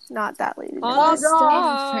 Not that lady. Anna,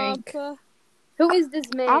 stop. Frank. Who is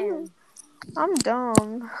this man? I'm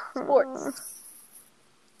dumb. Sports.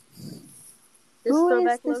 This Who is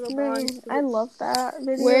throwback this logo man? belongs to I the- love that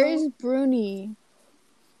video. Where is Bruni?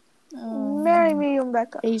 Marry me,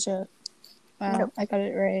 Rebecca. Asia. Wow, Nope. I got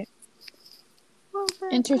it right.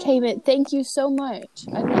 Entertainment. Thank you so much.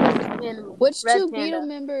 I love it. in Which Red two Panda. Beatle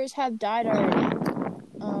members have died already?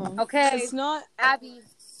 Okay, It's not. Abby.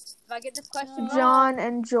 If I get this question wrong, John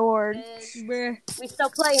and George. then we still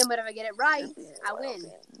playing, but if I get it right, I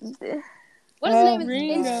win. What is Oh, the name of this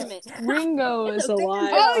Ringo. instrument? Ringo is alive.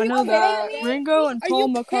 Oh, I you know that. kidding me? Ringo and Are Paul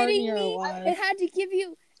you McCartney kidding are me? alive. It had to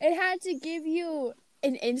give you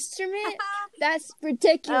an instrument? That's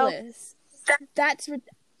ridiculous. That's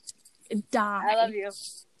die. I love you.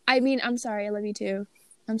 I mean, I'm sorry. I love you too.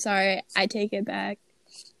 I'm sorry. I take it back.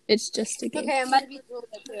 It's just a game. Okay, I'm about to be a little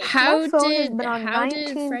bit too. How My phone has did been on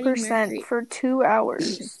Freddie 19% Mercury? for 2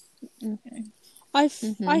 hours. Okay.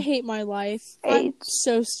 I hate my life. I'm 8.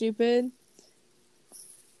 so stupid.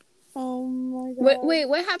 Oh my god. Wait,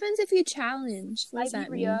 what happens if you challenge? What does that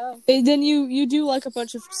mean? Liberia. Then you do like a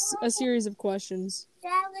bunch of a series of questions.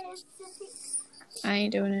 I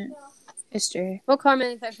ain't doing it. History. What car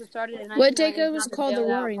manufacturer started in What 1990s, decade was not been called the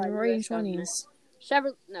bailed out Roaring? by The the Roaring US government? 20s.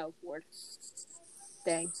 Chevrolet. No, Ford.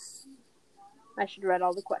 Dang. I should read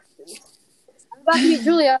all the questions. I'm about to meet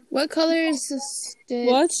Julia. What color is the stick?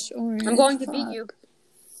 What? Orange. I'm going to beat you.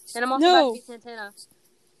 And I'm also No. about to beat Santana.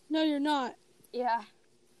 No, you're not. Yeah.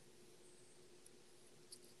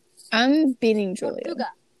 I'm beating Julia.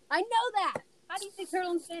 Tortuga. I know that. How do you say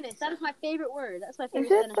turtle in Spanish? That is my favorite word. That's my Is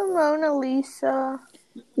favorite it Spanish the word. Mona Lisa?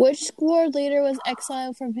 Which world leader was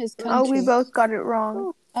exiled from his country? Oh, we both got it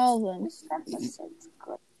wrong. All of them.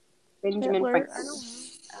 Benjamin Hitler. Franklin.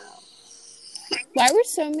 Why were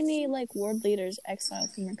so many world leaders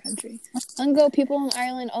exiled from their country? Long ago, people in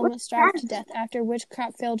Ireland almost starved to death after which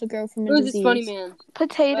crop failed to grow from a Who's disease. this funny man?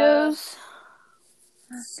 Potatoes.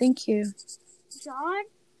 Thank you. John?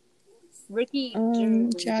 Ricky.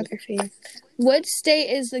 Geography. What state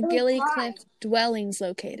is the Gilly Cliff dwellings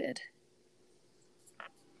located?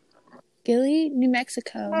 Gilly, New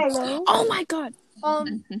Mexico. Hello. Oh my God. Will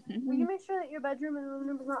you make sure that your bedroom and living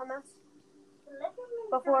room is not a mess?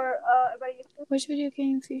 Before everybody gets there? Which video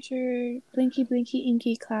game featured Blinky, Blinky,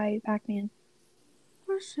 Inky, Clyde, Pac-Man?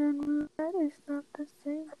 That is not the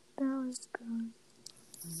same. Now it's gone.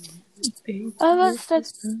 Oh, that's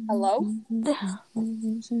Hello?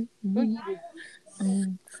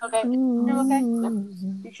 Okay.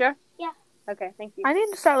 You sure? Yeah. Okay, thank you. I need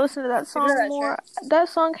to start listening to that song that, more. That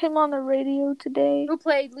song came on the radio today. Who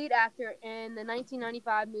played lead actor in the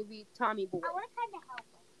 1995 movie Tommy Boy? I want to kind of help.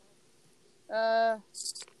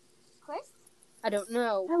 Chris? I don't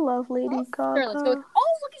know. I love Lady Sure, Gaga. let's go.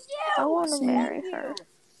 Oh, look at you! I want to marry Thank her. you.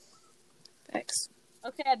 Thanks.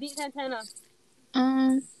 Okay, I beat Santana.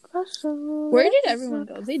 Where did everyone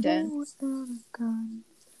go? They dead.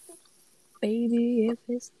 Baby, if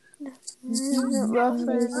it's Rough and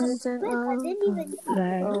isn't I didn't even like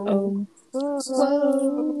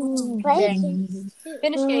play games.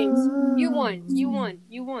 Finish games. You won. You won.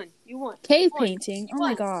 You won. You won. Cave You won. painting. Oh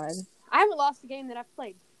my God. I haven't lost a game that I've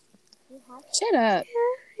played. Shut up.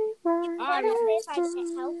 I don't know if I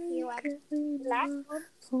can help you. Last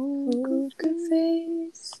one. Good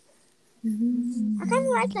face. I kind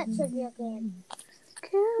of like that trivia game.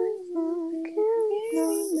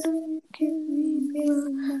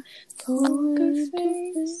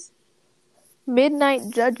 Midnight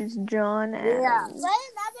Judges, John. Yeah. Play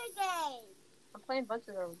another game. I'm playing a bunch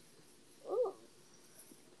of those. Ooh.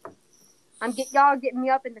 Y'all getting me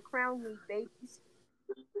up in the Crown League, babies.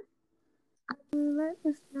 That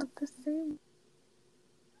is not the same.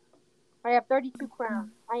 I have 32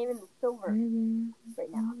 crowns. I am in the silver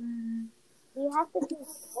right now. You have to be.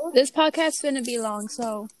 This podcast's gonna be long,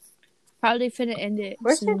 so probably finna end it.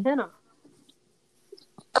 Where's soon. Santana?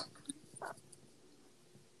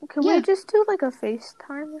 Can we just do a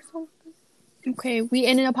FaceTime or something? Okay, we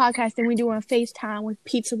ended a podcast and we do a FaceTime with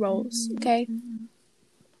pizza rolls. Okay.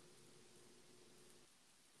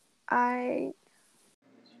 I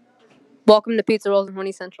Welcome to Pizza Rolls and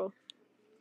Horny Central.